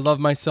 I love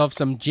myself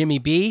some Jimmy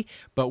B,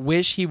 but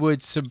wish he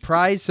would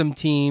surprise some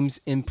teams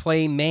and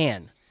play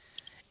man.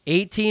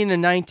 18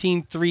 and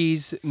 19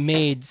 threes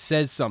made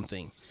says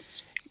something.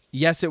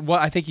 Yes, it was.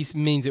 I think he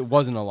means it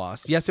wasn't a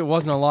loss. Yes, it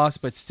wasn't a loss,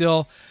 but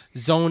still,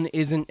 zone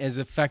isn't as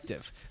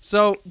effective.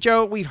 So,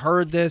 Joe, we've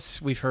heard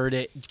this. We've heard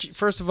it.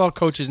 First of all,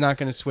 coach is not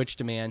going to switch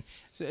to man,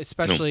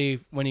 especially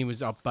when he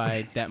was up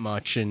by that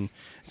much and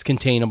it's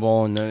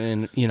containable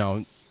and you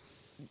know,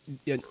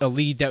 a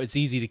lead that was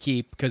easy to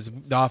keep because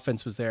the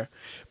offense was there.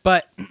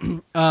 But,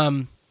 you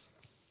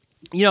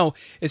know,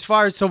 as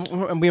far as, so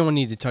we don't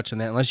need to touch on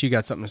that unless you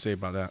got something to say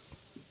about that.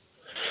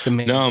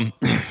 No,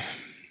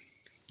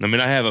 I mean,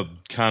 I have a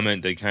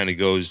comment that kind of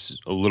goes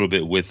a little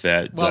bit with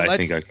that. Well, I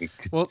think I can.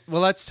 Well,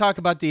 let's talk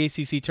about the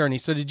ACC tourney.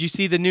 So, did you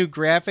see the new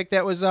graphic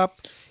that was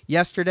up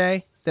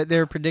yesterday that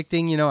they're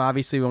predicting? You know,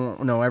 obviously we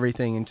won't know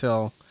everything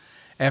until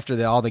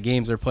after all the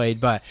games are played.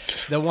 But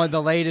the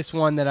latest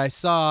one that I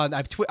saw,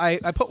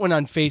 I put one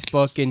on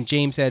Facebook, and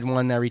James had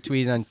one I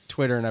retweeted on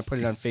Twitter, and I put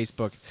it on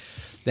Facebook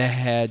that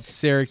had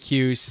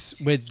Syracuse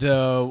with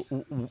the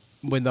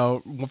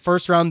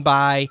first round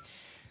bye,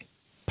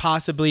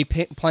 possibly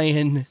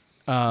playing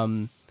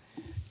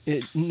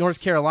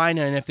North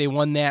Carolina, and if they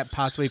won that,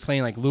 possibly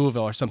playing like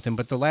Louisville or something.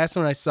 But the last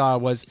one I saw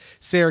was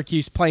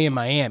Syracuse playing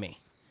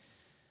Miami.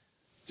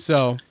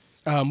 So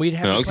we'd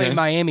have to play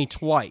Miami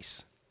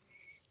twice.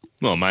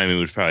 Well, Miami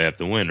would probably have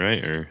to win,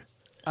 right? Or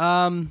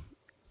I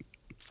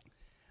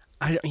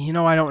don't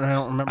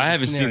remember. I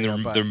haven't seen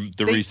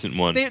the recent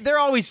one. They're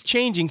always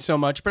changing so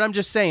much, but I'm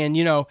just saying,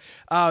 you know,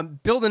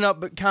 building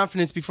up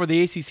confidence before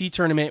the ACC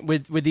tournament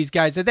with these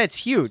guys, that's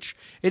huge.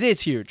 It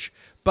is huge,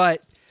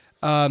 but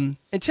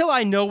until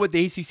I know what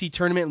the ACC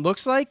tournament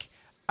looks like,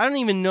 I don't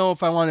even know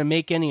if I want to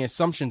make any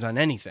assumptions on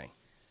anything.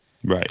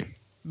 Right.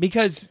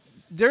 Because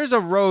there's a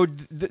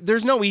road.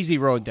 There's no easy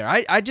road there.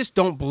 I just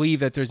don't believe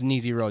that there's an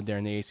easy road there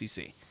in the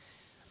ACC.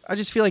 I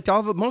just feel like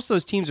most of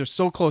those teams are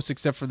so close,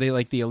 except for the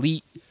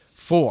Elite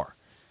Four.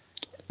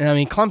 And I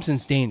mean,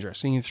 Clemson's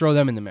dangerous, and you throw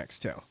them in the mix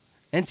too.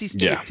 NC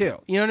State too.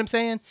 You know what I'm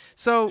saying?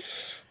 So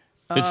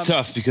it's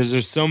tough because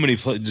there's so many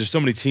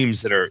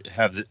teams that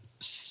have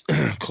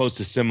close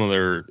to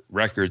similar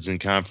records in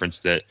conference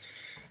that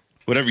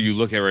whatever you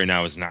look at right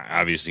now is not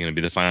obviously going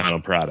to be the final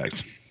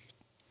product.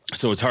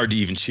 So it's hard to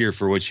even cheer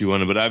for what you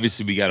want, but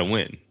obviously we got to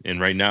win.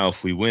 And right now,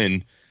 if we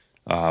win,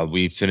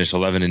 we finish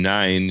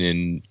 11-9,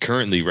 and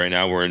currently right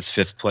now we're in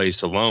 5th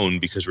place alone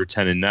because we're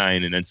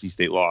 10-9, and NC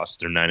State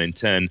lost. They're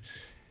 9-10,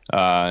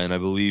 and I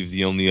believe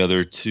the only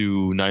other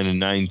two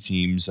 9-9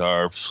 teams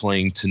are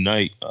playing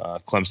tonight.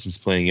 Clemson's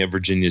playing at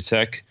Virginia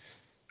Tech.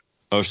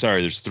 Oh,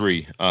 sorry, there's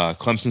 3.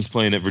 Clemson's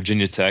playing at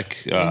Virginia Tech.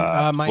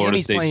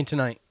 Miami's playing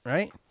tonight,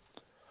 right?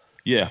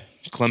 Yeah,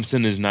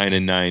 Clemson is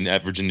 9-9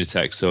 at Virginia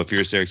Tech. So if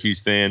you're a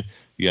Syracuse fan,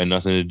 you got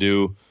nothing to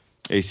do.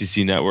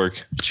 ACC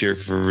Network, cheer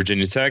for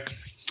Virginia Tech.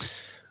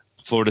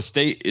 Florida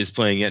State is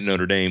playing at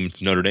Notre Dame.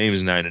 Notre Dame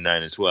is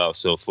 9-9 as well.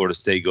 So if Florida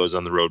State goes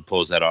on the road,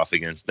 pulls that off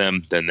against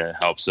them, then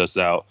that helps us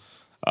out.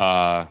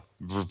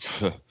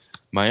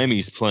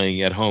 Miami's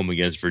playing at home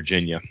against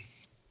Virginia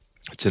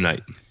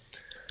tonight.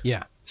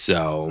 Yeah.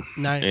 So,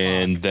 9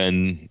 and o'clock.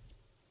 then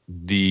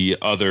the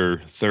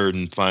other third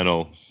and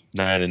final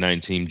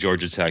 9-9 team,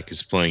 Georgia Tech,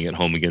 is playing at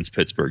home against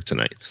Pittsburgh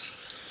tonight.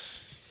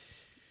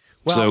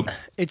 Well,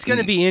 it's going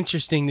to be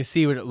interesting to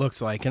see what it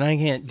looks like, and I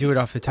can't do it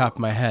off the top of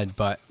my head,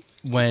 but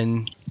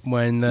when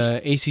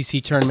the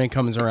ACC tournament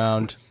comes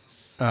around,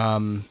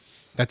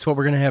 that's what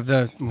we're going to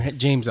have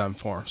James on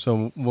for.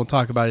 So we'll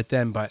talk about it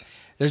then, but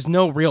there's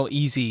no real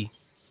easy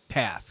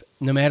path.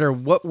 No matter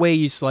what way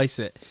you slice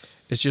it,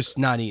 it's just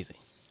not easy.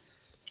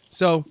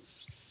 So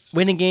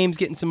winning games,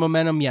 getting some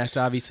momentum, yes,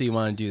 obviously you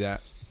want to do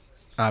that.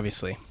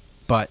 Obviously.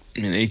 But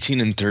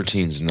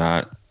 18-13 is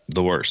not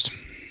the worst.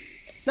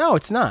 No,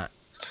 it's not.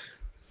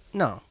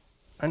 No,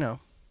 I know.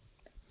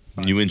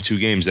 You win 2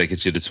 games, that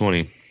gets you to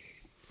 20.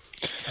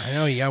 I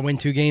know, you got to win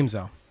 2 games,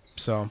 though.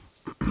 So,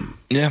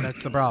 yeah,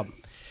 that's the problem.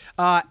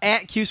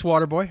 At Cuse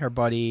Waterboy, our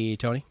buddy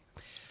Tony.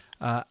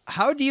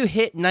 How do you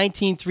hit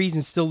 19 threes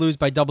and still lose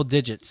by double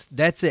digits?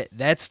 That's it.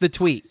 That's the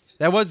tweet.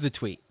 That was the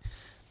tweet.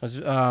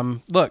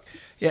 Look,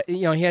 yeah,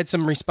 he had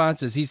some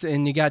responses.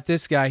 And you got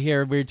this guy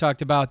here. We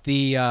talked about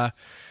the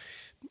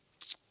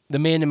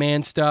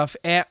man-to-man stuff.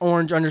 At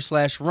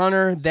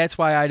orange_runner. That's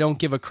why I don't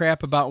give a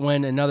crap about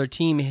when another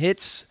team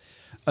hits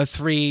a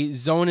 3.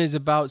 Zone is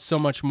about so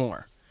much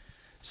more.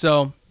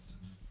 So,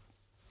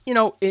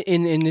 and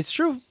it's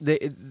true.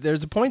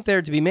 There's a point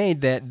there to be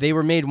made that they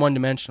were made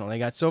one-dimensional. They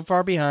got so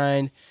far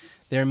behind.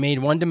 They were made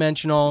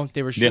one-dimensional.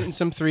 They were shooting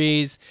some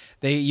threes.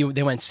 They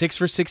went 6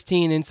 for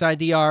 16 inside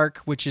the arc,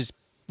 which is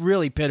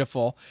really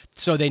pitiful.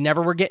 So they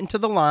never were getting to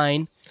the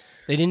line.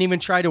 They didn't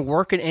even try to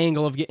work an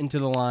angle of getting to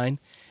the line.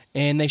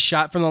 And they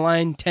shot from the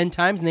line 10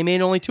 times, and they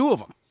made only 2 of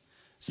them.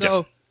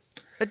 So,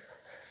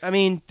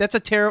 that's a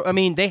terrible.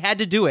 They had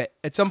to do it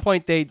at some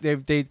point.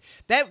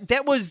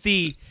 That was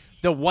the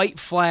white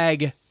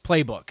flag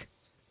playbook.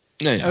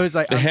 Yeah. I was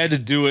like, they had to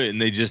do it,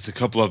 and a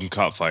couple of them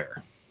caught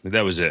fire.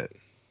 That was it.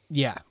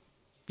 Yeah.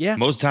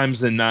 Most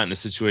times than not, in a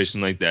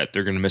situation like that,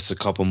 they're going to miss a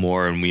couple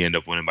more, and we end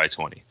up winning by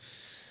 20.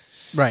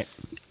 Right.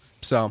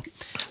 So,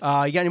 you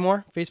got any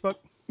more? Facebook?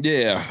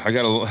 Yeah,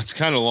 it's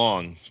kind of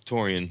long,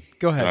 Torian.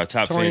 Go ahead.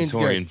 Top Torian's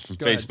fan Torian from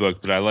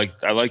Facebook, but I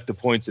like the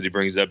points that he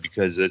brings up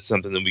because it's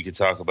something that we could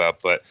talk about.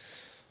 But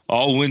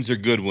all wins are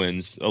good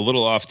wins. A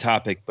little off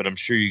topic, but I'm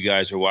sure you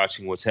guys are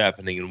watching what's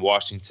happening in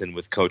Washington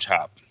with Coach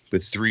Hop.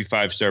 With 3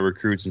 5-star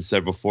recruits and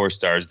several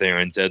 4-stars, they are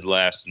in dead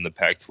last in the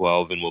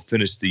Pac-12 and will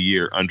finish the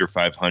year under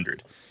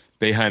 500.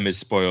 Boeheim has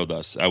spoiled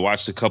us. I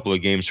watched a couple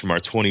of games from our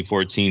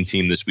 2014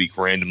 team this week,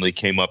 randomly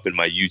came up in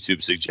my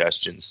YouTube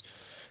suggestions.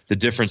 The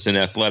difference in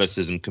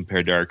athleticism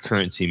compared to our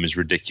current team is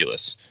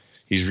ridiculous.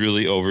 He's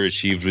really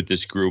overachieved with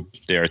this group.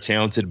 They are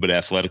talented, but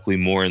athletically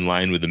more in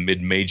line with a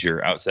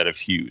mid-major outside of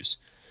Hughes.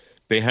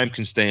 Boeheim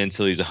can stay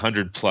until he's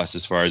 100+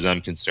 as far as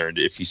I'm concerned.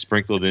 If he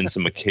sprinkled in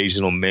some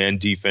occasional man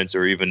defense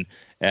or even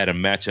add a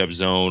matchup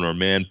zone or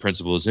man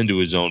principles into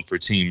his zone for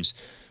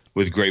teams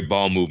with great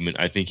ball movement,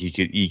 I think he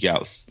could eke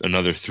out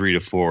another 3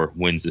 to 4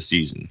 wins this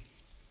season.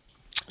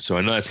 So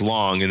I know that's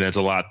long, and that's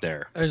a lot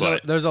there. There's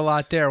a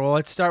lot there. Well,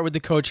 let's start with the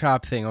Coach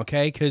Hop thing,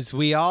 okay? Because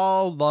we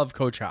all love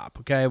Coach Hop,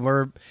 okay?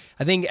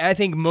 I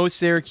think most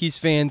Syracuse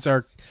fans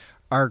are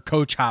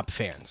Coach Hop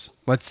fans.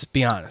 Let's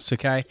be honest,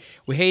 okay?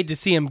 We hate to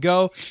see him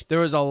go. There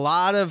was a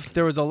lot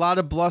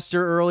of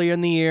bluster early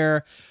in the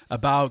year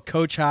about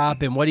Coach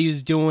Hop and what he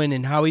was doing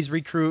and how he's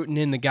recruiting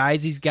and the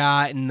guys he's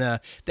got and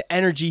the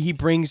energy he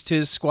brings to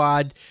his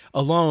squad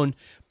alone.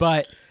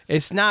 But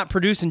it's not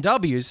producing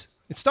W's.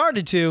 It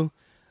started to.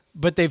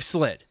 But they've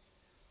slid.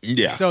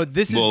 Yeah. So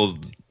this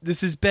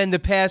has been the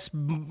past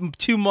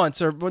 2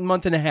 months or 1.5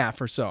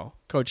 months or so.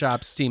 Coach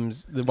Hop's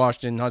teams, the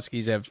Washington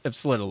Huskies, have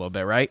slid a little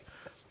bit, right?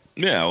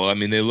 Yeah. Well,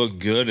 they look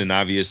good, and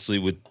obviously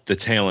with the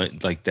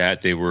talent like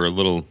that, they were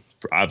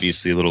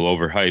obviously a little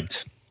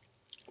overhyped.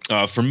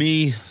 For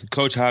me,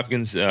 Coach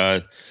Hopkins,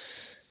 and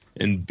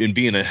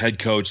being a head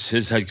coach,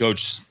 his head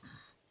coach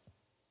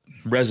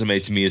resume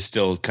to me is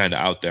still kind of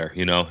out there.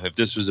 If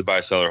this was a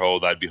buy, sell, or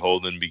hold, I'd be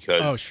holding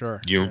because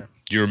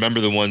you remember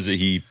the ones that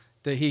he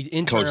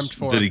interim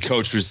for that he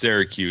coached with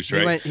Syracuse,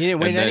 right? He didn't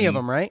win any of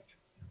them, right?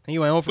 He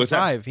went 0 for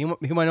 5. He went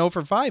 0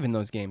 for 5 in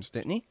those games,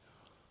 didn't he?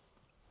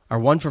 Or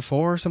 1 for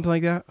 4 or something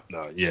like that?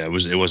 No, yeah, it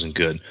wasn't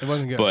good. It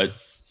wasn't good. But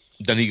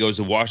then he goes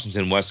to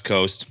Washington West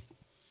Coast,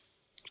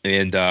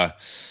 and I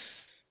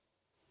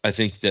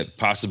think that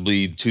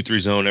possibly 2-3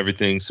 zone,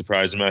 everything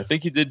surprised him. I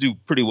think he did do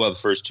pretty well the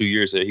first 2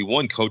 years. He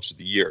won Coach of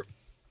the Year.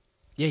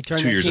 Yeah, he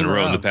turned 2 years in a row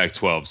around in the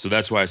Pac-12. So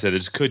that's why I said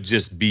this could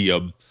just be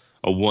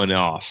a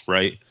one-off,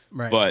 right?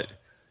 Right. But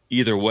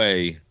either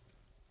way,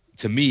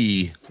 to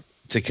me,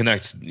 to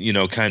connect,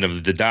 kind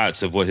of the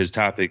dots of what his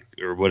topic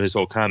or what his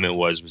whole comment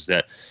was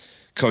that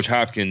Coach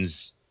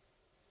Hopkins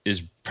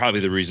is probably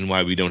the reason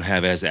why we don't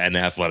have as an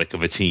athletic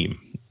of a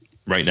team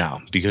right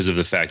now because of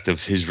the fact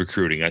of his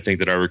recruiting. I think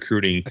that our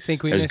recruiting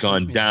has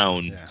gone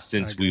down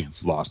since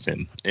we've lost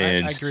him.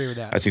 And I agree with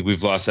that. I think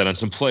we've lost that on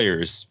some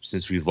players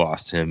since we've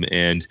lost him.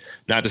 And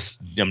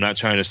I'm not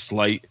trying to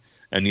slight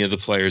any of the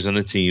players on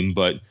the team,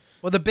 but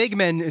Well, the big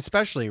men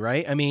especially,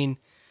 right? I mean,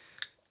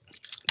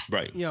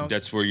 right. You know,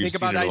 that's where you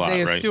think about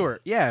Isaiah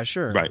Stewart. Yeah,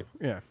 sure. Right.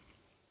 Yeah.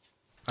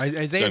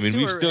 Isaiah Stewart.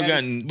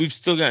 We've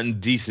still gotten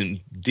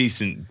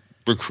decent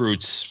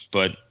recruits,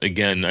 but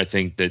again, I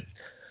think that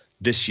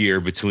this year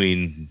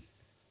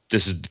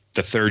this is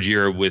the third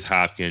year with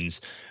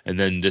Hopkins, and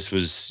then this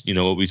was,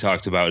 what we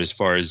talked about as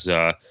far as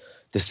the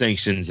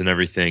sanctions and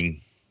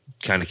everything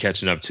kind of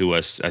catching up to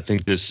us. I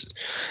think this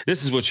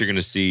is what you're going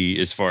to see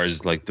as far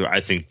as I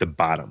think the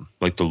bottom,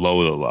 like the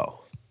low of the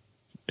low,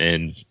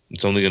 and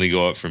it's only going to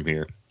go up from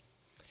here.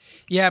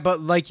 Yeah, but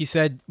like you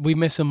said, we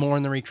miss him more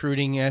in the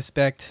recruiting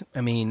aspect.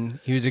 I mean,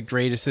 he was a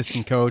great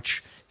assistant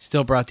coach,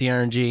 still brought the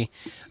energy.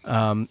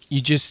 You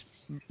just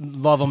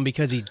love him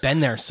because he's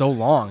been there so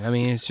long. I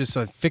mean, it's just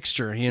a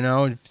fixture, He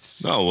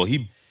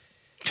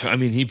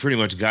pretty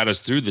much got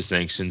us through the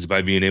sanctions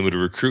by being able to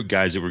recruit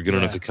guys that were good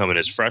enough to come in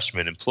as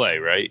freshmen and play,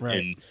 right?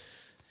 And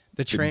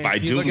by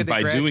doing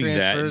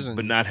that,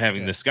 but not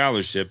having the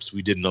scholarships,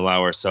 we didn't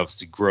allow ourselves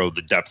to grow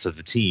the depth of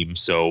the team.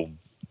 So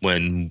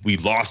when we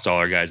lost all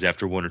our guys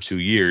after 1 or 2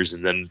 years,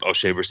 and then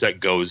O'Shea Brissett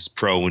goes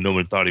pro when no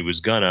one thought he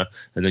was gonna,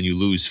 and then you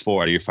lose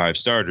 4 out of your 5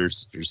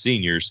 starters, your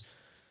seniors,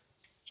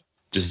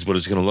 this is what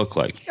it's going to look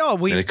like.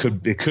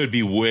 And it could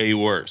be way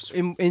worse.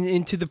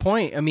 And to the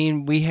point, I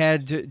mean, we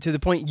had to the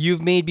point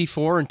you've made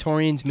before, and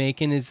Torian's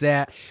making, is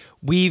that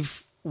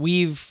we've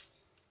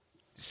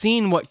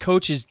seen what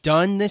coach has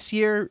done this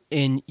year,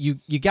 and you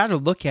got to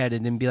look at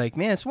it and be like,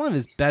 man, it's one of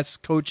his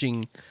best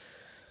coaching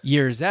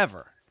years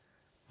ever.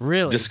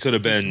 Really, this could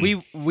have been.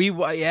 We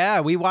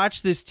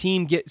watched this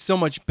team get so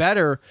much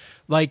better,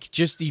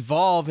 just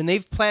evolve, and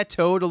they've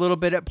plateaued a little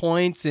bit at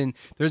points. And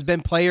there's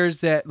been players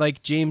that,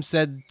 like James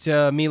said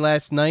to me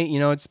last night,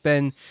 it's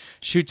been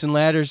chutes and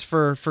ladders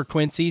for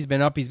Quincy. He's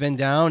been up, he's been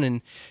down,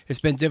 and it's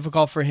been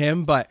difficult for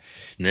him. But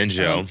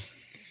Joe.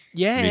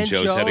 And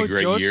Joe's had a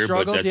great year,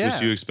 struggled, but that's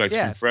what you expect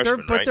from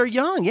freshmen, But they're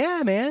young.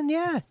 Yeah, man.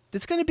 Yeah.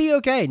 It's going to be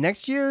okay.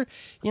 Next year,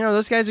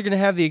 those guys are going to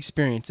have the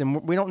experience,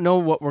 and we don't know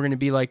what we're going to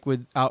be like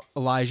without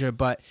Elijah,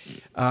 but,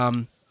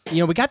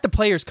 we got the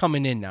players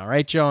coming in now,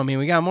 right, Joe? I mean,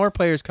 we got more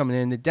players coming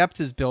in. The depth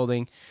is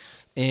building,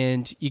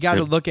 and you got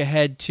to look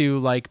ahead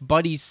to,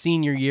 Buddy's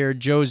senior year,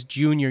 Joe's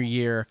junior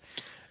year,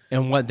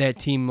 and what that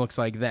team looks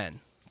like then.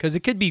 Because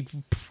it could be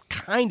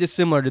kind of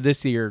similar to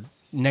this year,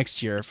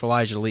 next year, if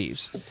Elijah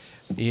leaves.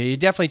 You're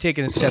definitely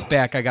taking a step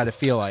back, I got to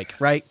feel like,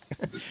 right?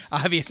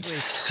 Obviously,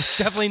 it's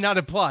definitely not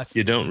a plus.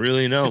 You don't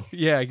really know.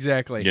 Yeah,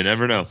 exactly. You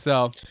never know.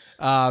 So,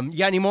 you got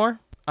any more?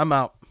 I'm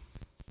out.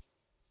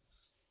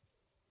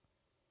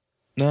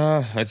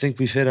 Nah, I think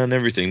we've hit on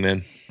everything,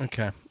 man.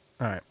 Okay.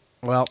 All right.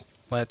 Well,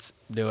 let's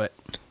do it.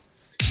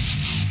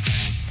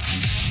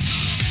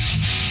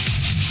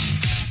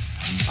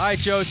 All right,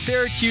 Joe,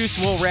 Syracuse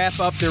will wrap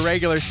up their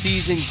regular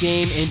season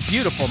game in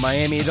beautiful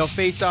Miami. They'll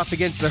face off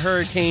against the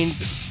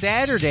Hurricanes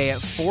Saturday at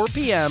 4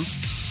 p.m.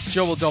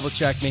 Joe will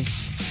double-check me.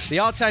 The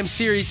all-time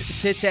series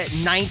sits at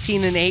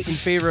 19-8 in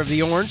favor of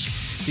the Orange.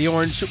 The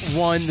Orange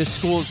won the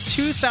school's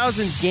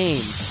 2,000th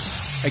game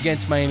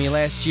against Miami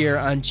last year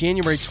on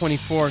January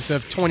 24th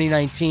of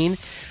 2019.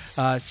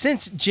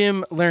 Since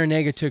Jim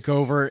Larinaga took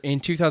over in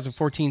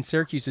 2014,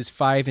 Syracuse is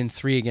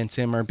 5-3 against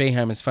him, or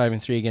Boeheim is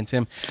 5-3 against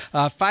him.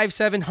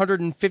 5'7",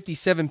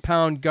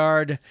 157-pound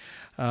guard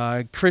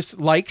Chris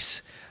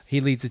Likes.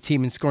 He leads the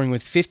team in scoring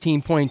with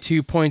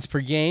 15.2 points per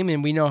game,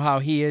 and we know how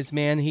he is,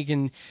 man. He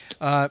can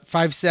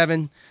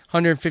 5'7",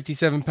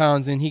 157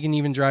 pounds, and he can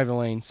even drive the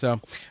lane. So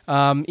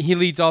he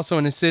leads also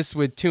in assists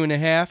with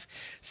 2.5.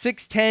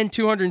 6'10",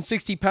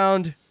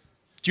 260-pound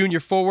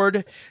junior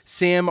forward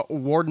Sam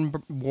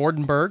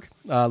Wardenberg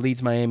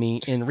leads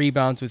Miami in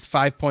rebounds with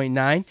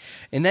 5.9.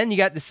 And then you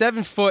got the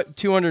 7-foot,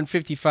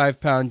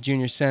 255-pound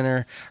junior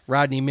center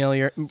Rodney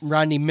Miller.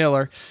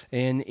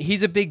 And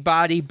he's a big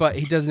body, but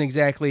he doesn't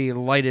exactly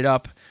light it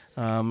up.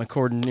 Look,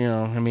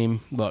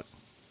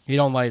 he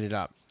don't light it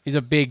up. He's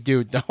a big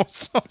dude, though,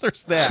 so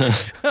there's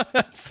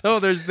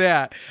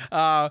that.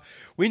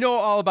 We know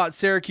all about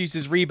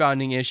Syracuse's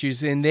rebounding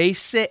issues, and they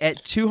sit at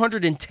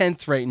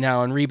 210th right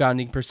now in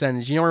rebounding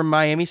percentage. You know where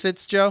Miami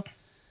sits, Joe?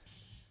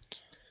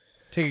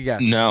 Take a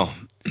guess. No.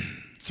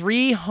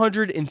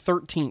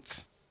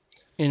 313th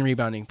in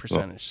rebounding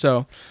percentage.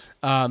 So,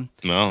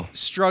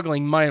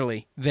 struggling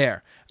mightily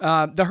there.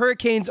 The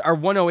Hurricanes are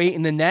 108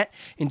 in the net,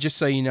 and just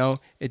so you know,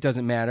 it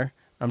doesn't matter.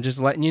 I'm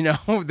just letting you know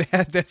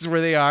that that's where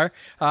they are.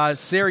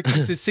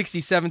 Syracuse is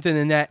 67th in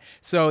the net.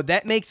 So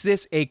that makes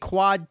this a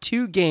quad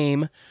 2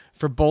 game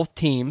for both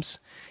teams.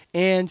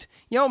 And,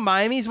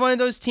 Miami's one of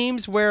those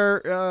teams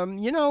where,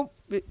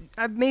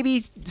 I've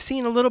maybe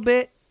seen a little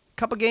bit,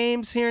 couple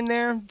games here and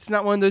there. It's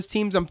not one of those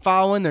teams I'm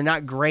following. They're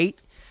not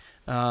great.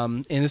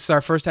 And this is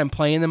our first time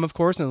playing them, of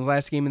course, in the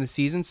last game of the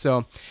season.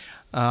 So,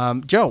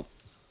 Joe,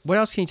 what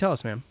else can you tell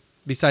us, man?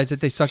 Besides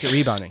that they suck at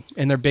rebounding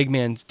and their big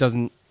man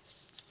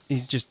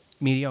he's just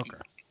mediocre.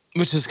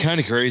 Which is kind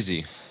of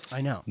crazy. I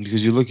know.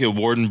 Because you look at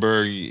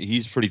Wardenberg,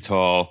 he's pretty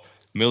tall.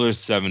 Miller's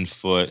 7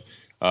 foot.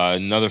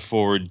 Another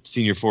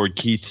senior forward,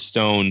 Keith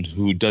Stone,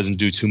 who doesn't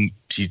do too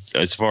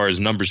as far as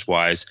numbers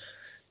wise.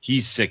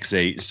 He's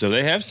 6'8", so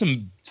they have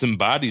some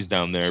bodies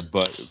down there.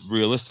 But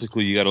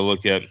realistically, you got to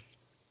look at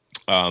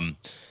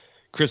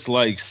Chris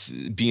Likes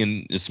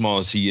being as small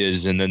as he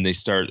is, and then they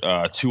start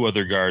two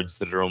other guards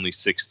that are only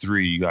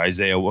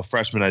 6'3",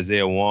 freshman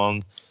Isaiah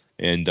Wong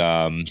and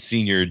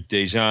senior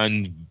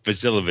Dejan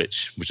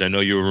Vasiljevic, which I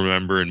know you'll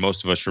remember and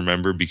most of us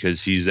remember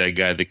because he's that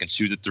guy that can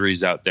shoot the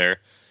threes out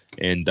there.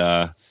 And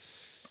I'm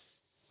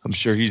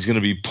sure he's going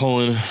to be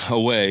pulling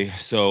away.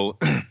 So,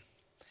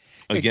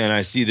 again,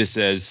 I see this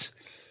as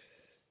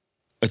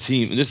a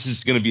team. This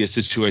is going to be a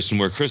situation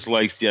where Chris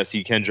Likes, yes,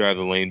 he can drive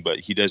the lane, but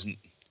he doesn't.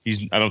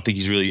 I don't think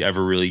he's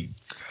ever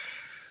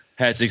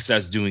had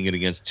success doing it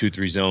against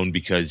 2-3 zone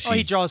because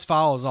he draws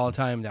fouls all the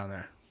time down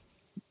there.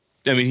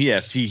 I mean,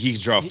 yes, he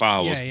can draw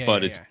fouls,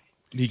 but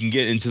he can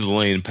get into the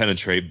lane and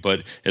penetrate.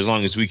 But as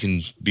long as we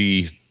can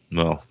be,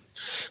 well,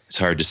 it's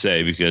hard to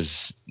say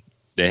because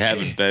they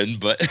haven't been.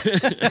 But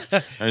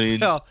I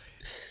mean,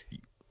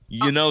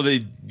 you know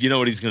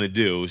what he's going to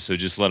do. So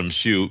just let him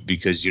shoot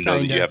because you know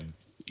that you have.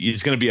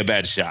 It's going to be a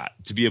bad shot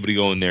to be able to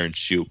go in there and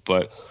shoot.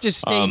 But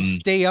just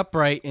stay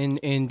upright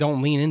and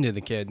don't lean into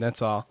the kid.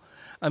 That's all.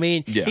 I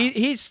mean,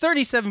 he's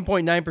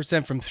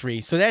 37.9% from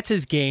three, so that's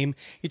his game.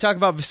 You talk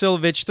about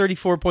Vasiljevic,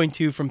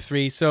 34.2 from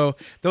three. So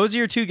those are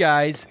your two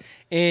guys.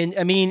 And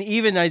I mean,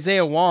 even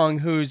Isaiah Wong,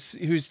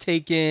 who's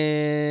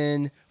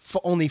taken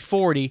only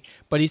 40,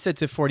 but he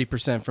sits at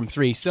 40% from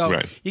three. So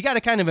you got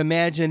to kind of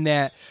imagine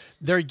that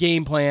their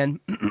game plan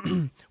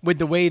with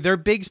the way their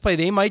bigs play,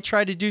 they might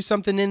try to do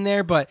something in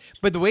there, but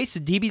the way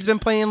Sidibe's been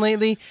playing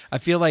lately, I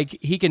feel like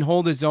he can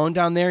hold his own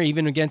down there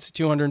even against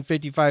a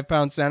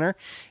 255-pound center,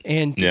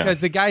 and because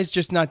the guy's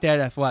just not that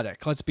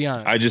athletic. Let's be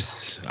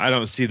honest. I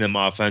don't see them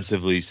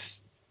offensively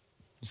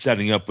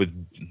setting up with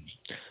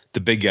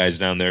the big guys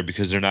down there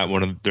because they're not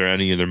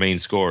any of their main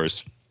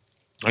scorers.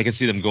 I can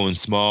see them going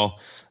small.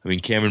 I mean,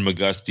 Cameron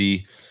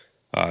McGusty,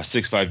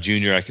 6'5"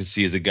 junior, I can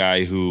see as a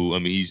guy who, I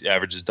mean, he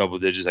averages double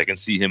digits. I can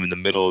see him in the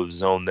middle of the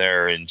zone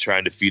there and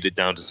trying to feed it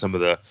down to some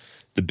of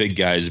the big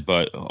guys.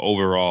 But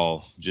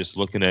overall, just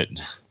looking at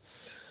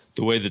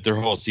the way that their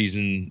whole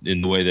season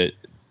and the way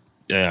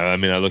that, I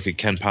mean, I look at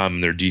Ken Pom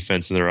and their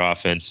defense and their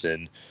offense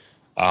and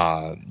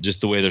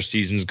just the way their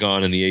season's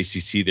gone in the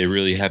ACC, they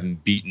really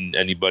haven't beaten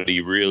anybody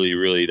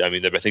really. I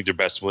mean, I think their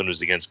best win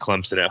was against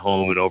Clemson at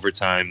home in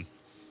overtime.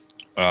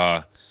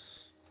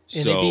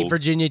 And they beat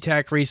Virginia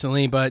Tech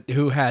recently, but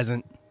who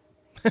hasn't?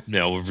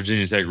 No,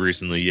 Virginia Tech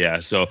recently,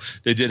 yeah. So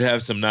they did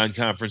have some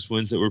non-conference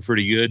wins that were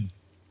pretty good.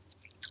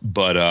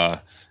 But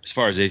as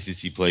far as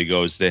ACC play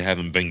goes, they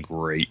haven't been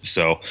great.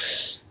 So,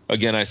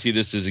 again, I see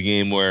this as a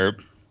game where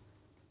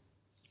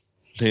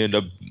they end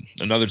up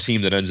another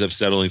team that ends up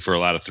settling for a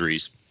lot of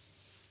threes.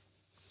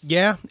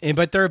 Yeah,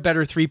 but they're a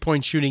better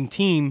three-point shooting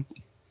team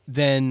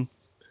than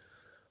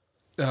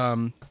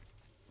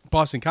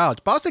Boston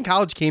College. Boston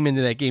College came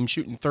into that game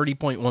shooting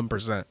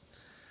 30.1%,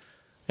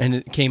 and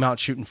it came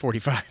out shooting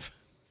 45.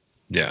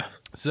 Yeah.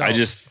 So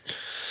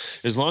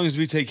as long as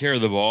we take care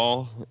of the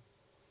ball,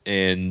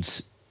 and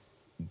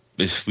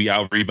if we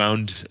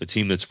out-rebound a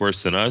team that's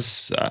worse than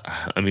us,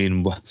 I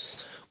mean,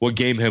 what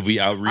game have we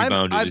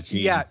out-rebounded a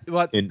team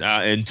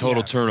in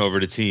total turnover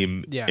to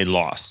team and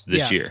lost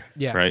this year?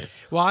 Yeah. Right?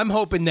 Well, I'm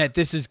hoping that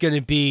this is going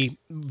to be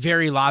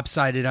very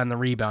lopsided on the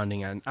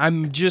rebounding end.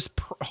 I'm just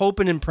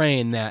hoping and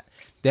praying that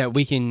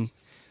we can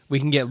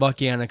get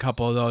lucky on a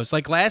couple of those.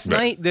 Like last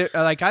night,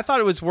 I thought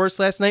it was worse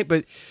last night,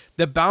 but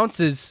the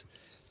bounces,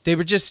 the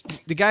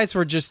guys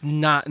were just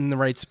not in the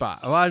right spot.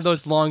 A lot of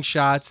those long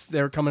shots,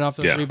 they were coming off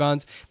those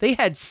rebounds. They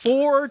had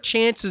 4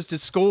 chances to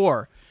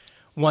score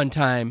one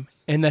time,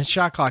 and the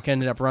shot clock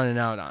ended up running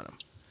out on them.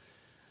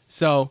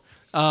 So,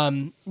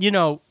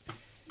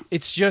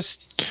 it's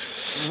just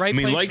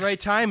place, right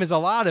time is a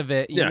lot of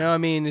it. You know, I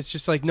mean, it's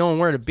just like knowing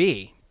where to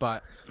be,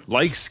 but.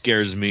 Like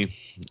scares me,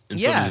 and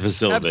so does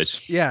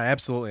Vasiljevic.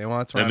 Absolutely. Well,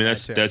 that's where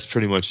that's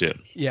pretty much it.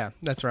 Yeah,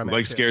 that's where I'm at.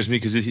 Like scares me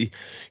because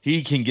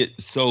he can get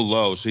so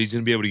low, so he's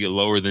going to be able to get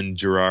lower than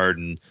Girard,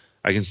 and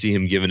I can see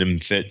him giving him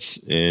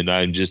fits. And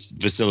I'm just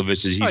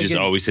Vasiljevic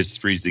always hits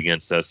threes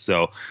against us.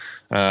 So,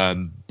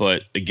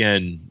 but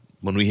again,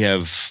 when we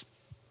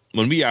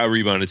out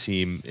rebound a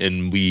team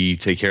and we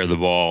take care of the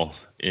ball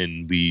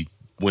and we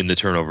win the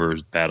turnover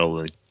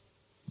battle,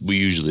 we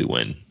usually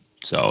win.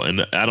 So,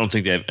 and I don't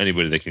think they have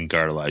anybody that can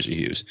guard Elijah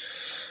Hughes.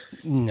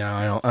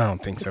 No, I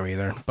don't think so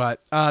either.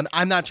 But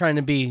I'm not trying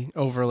to be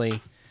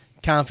overly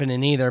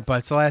confident either. But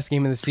it's the last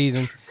game of the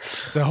season,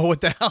 so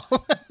what the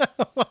hell?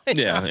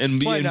 And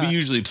we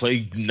usually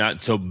play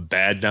not so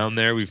bad down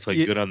there. We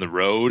play good on the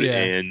road,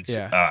 and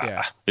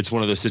it's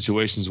one of those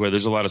situations where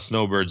there's a lot of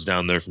snowbirds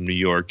down there from New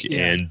York,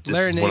 and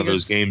this is one of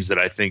those games that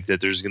I think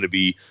that there's going to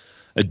be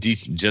a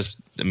decent,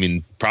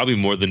 probably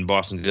more than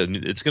Boston.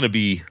 It's going to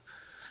be.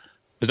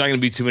 There's not going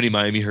to be too many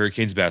Miami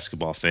Hurricanes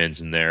basketball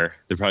fans in there.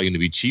 They're probably going to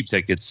be cheap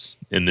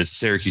tickets and the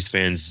Syracuse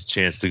fans'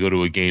 chance to go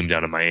to a game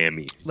down in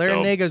Miami.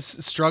 Larinaga's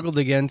struggled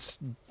against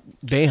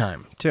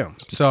Boeheim, too.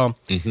 So,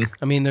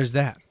 I mean, there's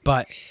that.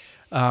 But,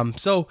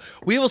 so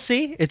we will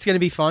see. It's going to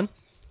be fun.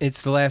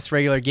 It's the last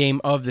regular game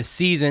of the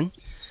season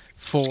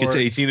Let's get to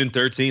 18 and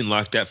 13.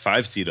 Lock that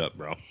 5 seed up,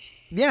 bro.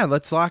 Yeah,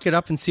 let's lock it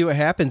up and see what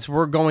happens.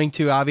 We're going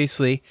to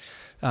obviously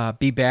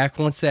be back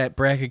once that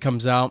bracket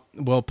comes out.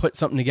 We'll put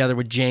something together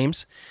with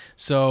James,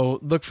 so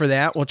look for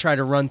that. We'll try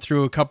to run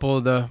through a couple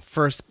of the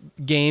first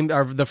game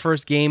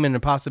and a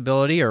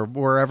possibility, or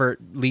wherever it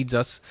leads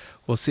us.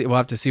 We'll see. We'll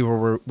have to see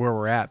where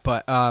we're at.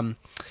 But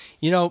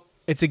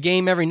it's a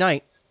game every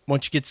night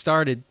once you get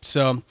started.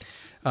 So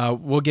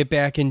we'll get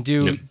back and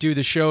do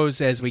the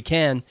shows as we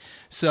can.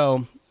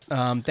 So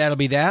that'll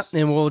be that,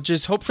 and we'll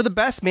just hope for the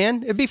best,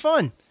 man. It'd be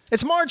fun.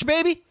 It's March,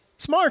 baby.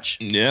 It's March.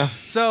 Yeah.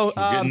 So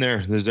we're getting there.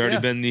 There's already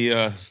been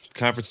the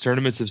conference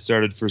tournaments have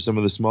started for some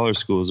of the smaller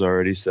schools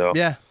already. So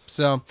yeah.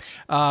 So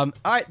all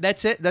right,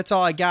 that's it. That's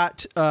all I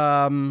got.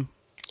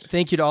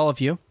 Thank you to all of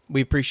you.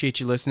 We appreciate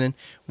you listening.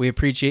 We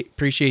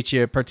appreciate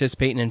you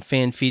participating in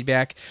fan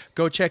feedback.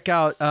 Go check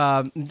out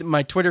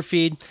my Twitter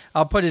feed.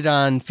 I'll put it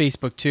on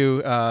Facebook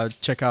too.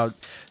 Check out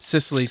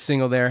Cicely's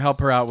single there. Help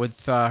her out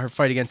with her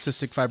fight against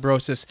cystic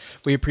fibrosis.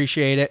 We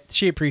appreciate it.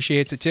 She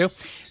appreciates it too.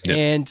 Yep.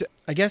 And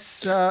I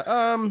guess I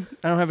don't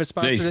have a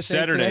sponsor to say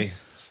Saturday. Today.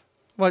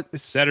 What?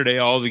 Saturday,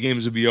 all the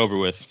games will be over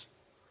with.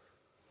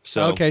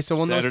 So okay, so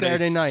we'll know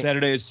Saturday night.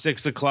 Saturday at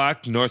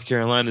 6:00. North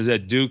Carolina's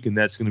at Duke, and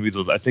that's going to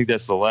be I think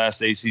that's the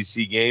last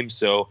ACC game.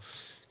 So,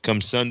 come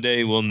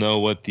Sunday, we'll know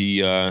what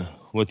the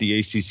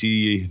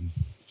ACC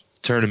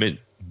tournament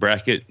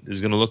bracket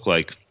is going to look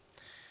like.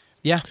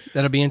 Yeah,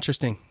 that'll be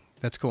interesting.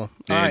 That's cool.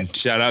 And all right.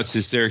 Shout out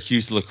to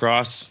Syracuse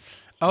lacrosse.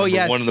 Oh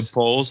yes, one of the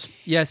polls.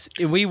 Yes,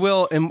 we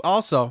will. And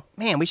also,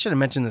 man, we should have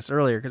mentioned this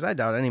earlier because I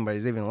doubt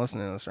anybody's even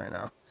listening to this right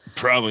now.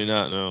 Probably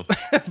not, no.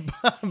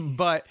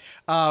 But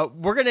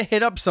we're gonna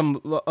hit up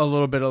a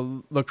little bit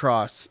of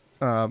lacrosse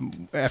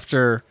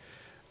after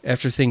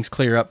things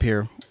clear up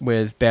here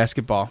with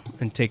basketball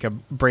and take a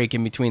break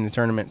in between the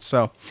tournaments.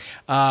 So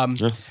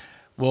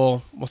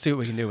we'll see what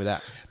we can do with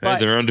that. But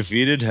they're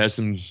undefeated. Has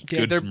some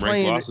good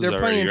ranked losses They're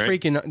playing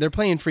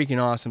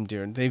freaking awesome,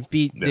 dude. They've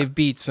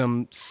beat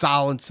some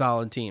solid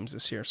teams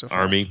this year so far.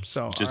 Army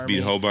beat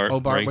Hobart.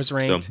 Hobart was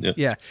ranked. So,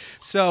 yeah.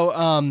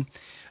 So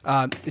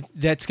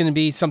that's going to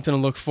be something to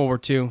look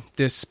forward to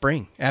this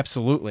spring.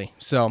 Absolutely.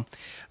 So,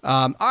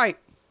 all right.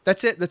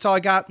 That's it. That's all I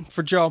got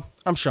for Joe.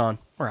 I'm Sean.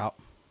 We're out.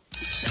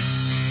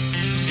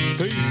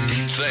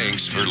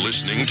 Thanks for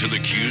listening to the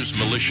Q's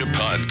Militia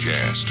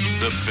Podcast,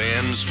 the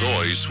fan's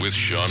voice with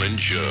Sean and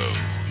Joe.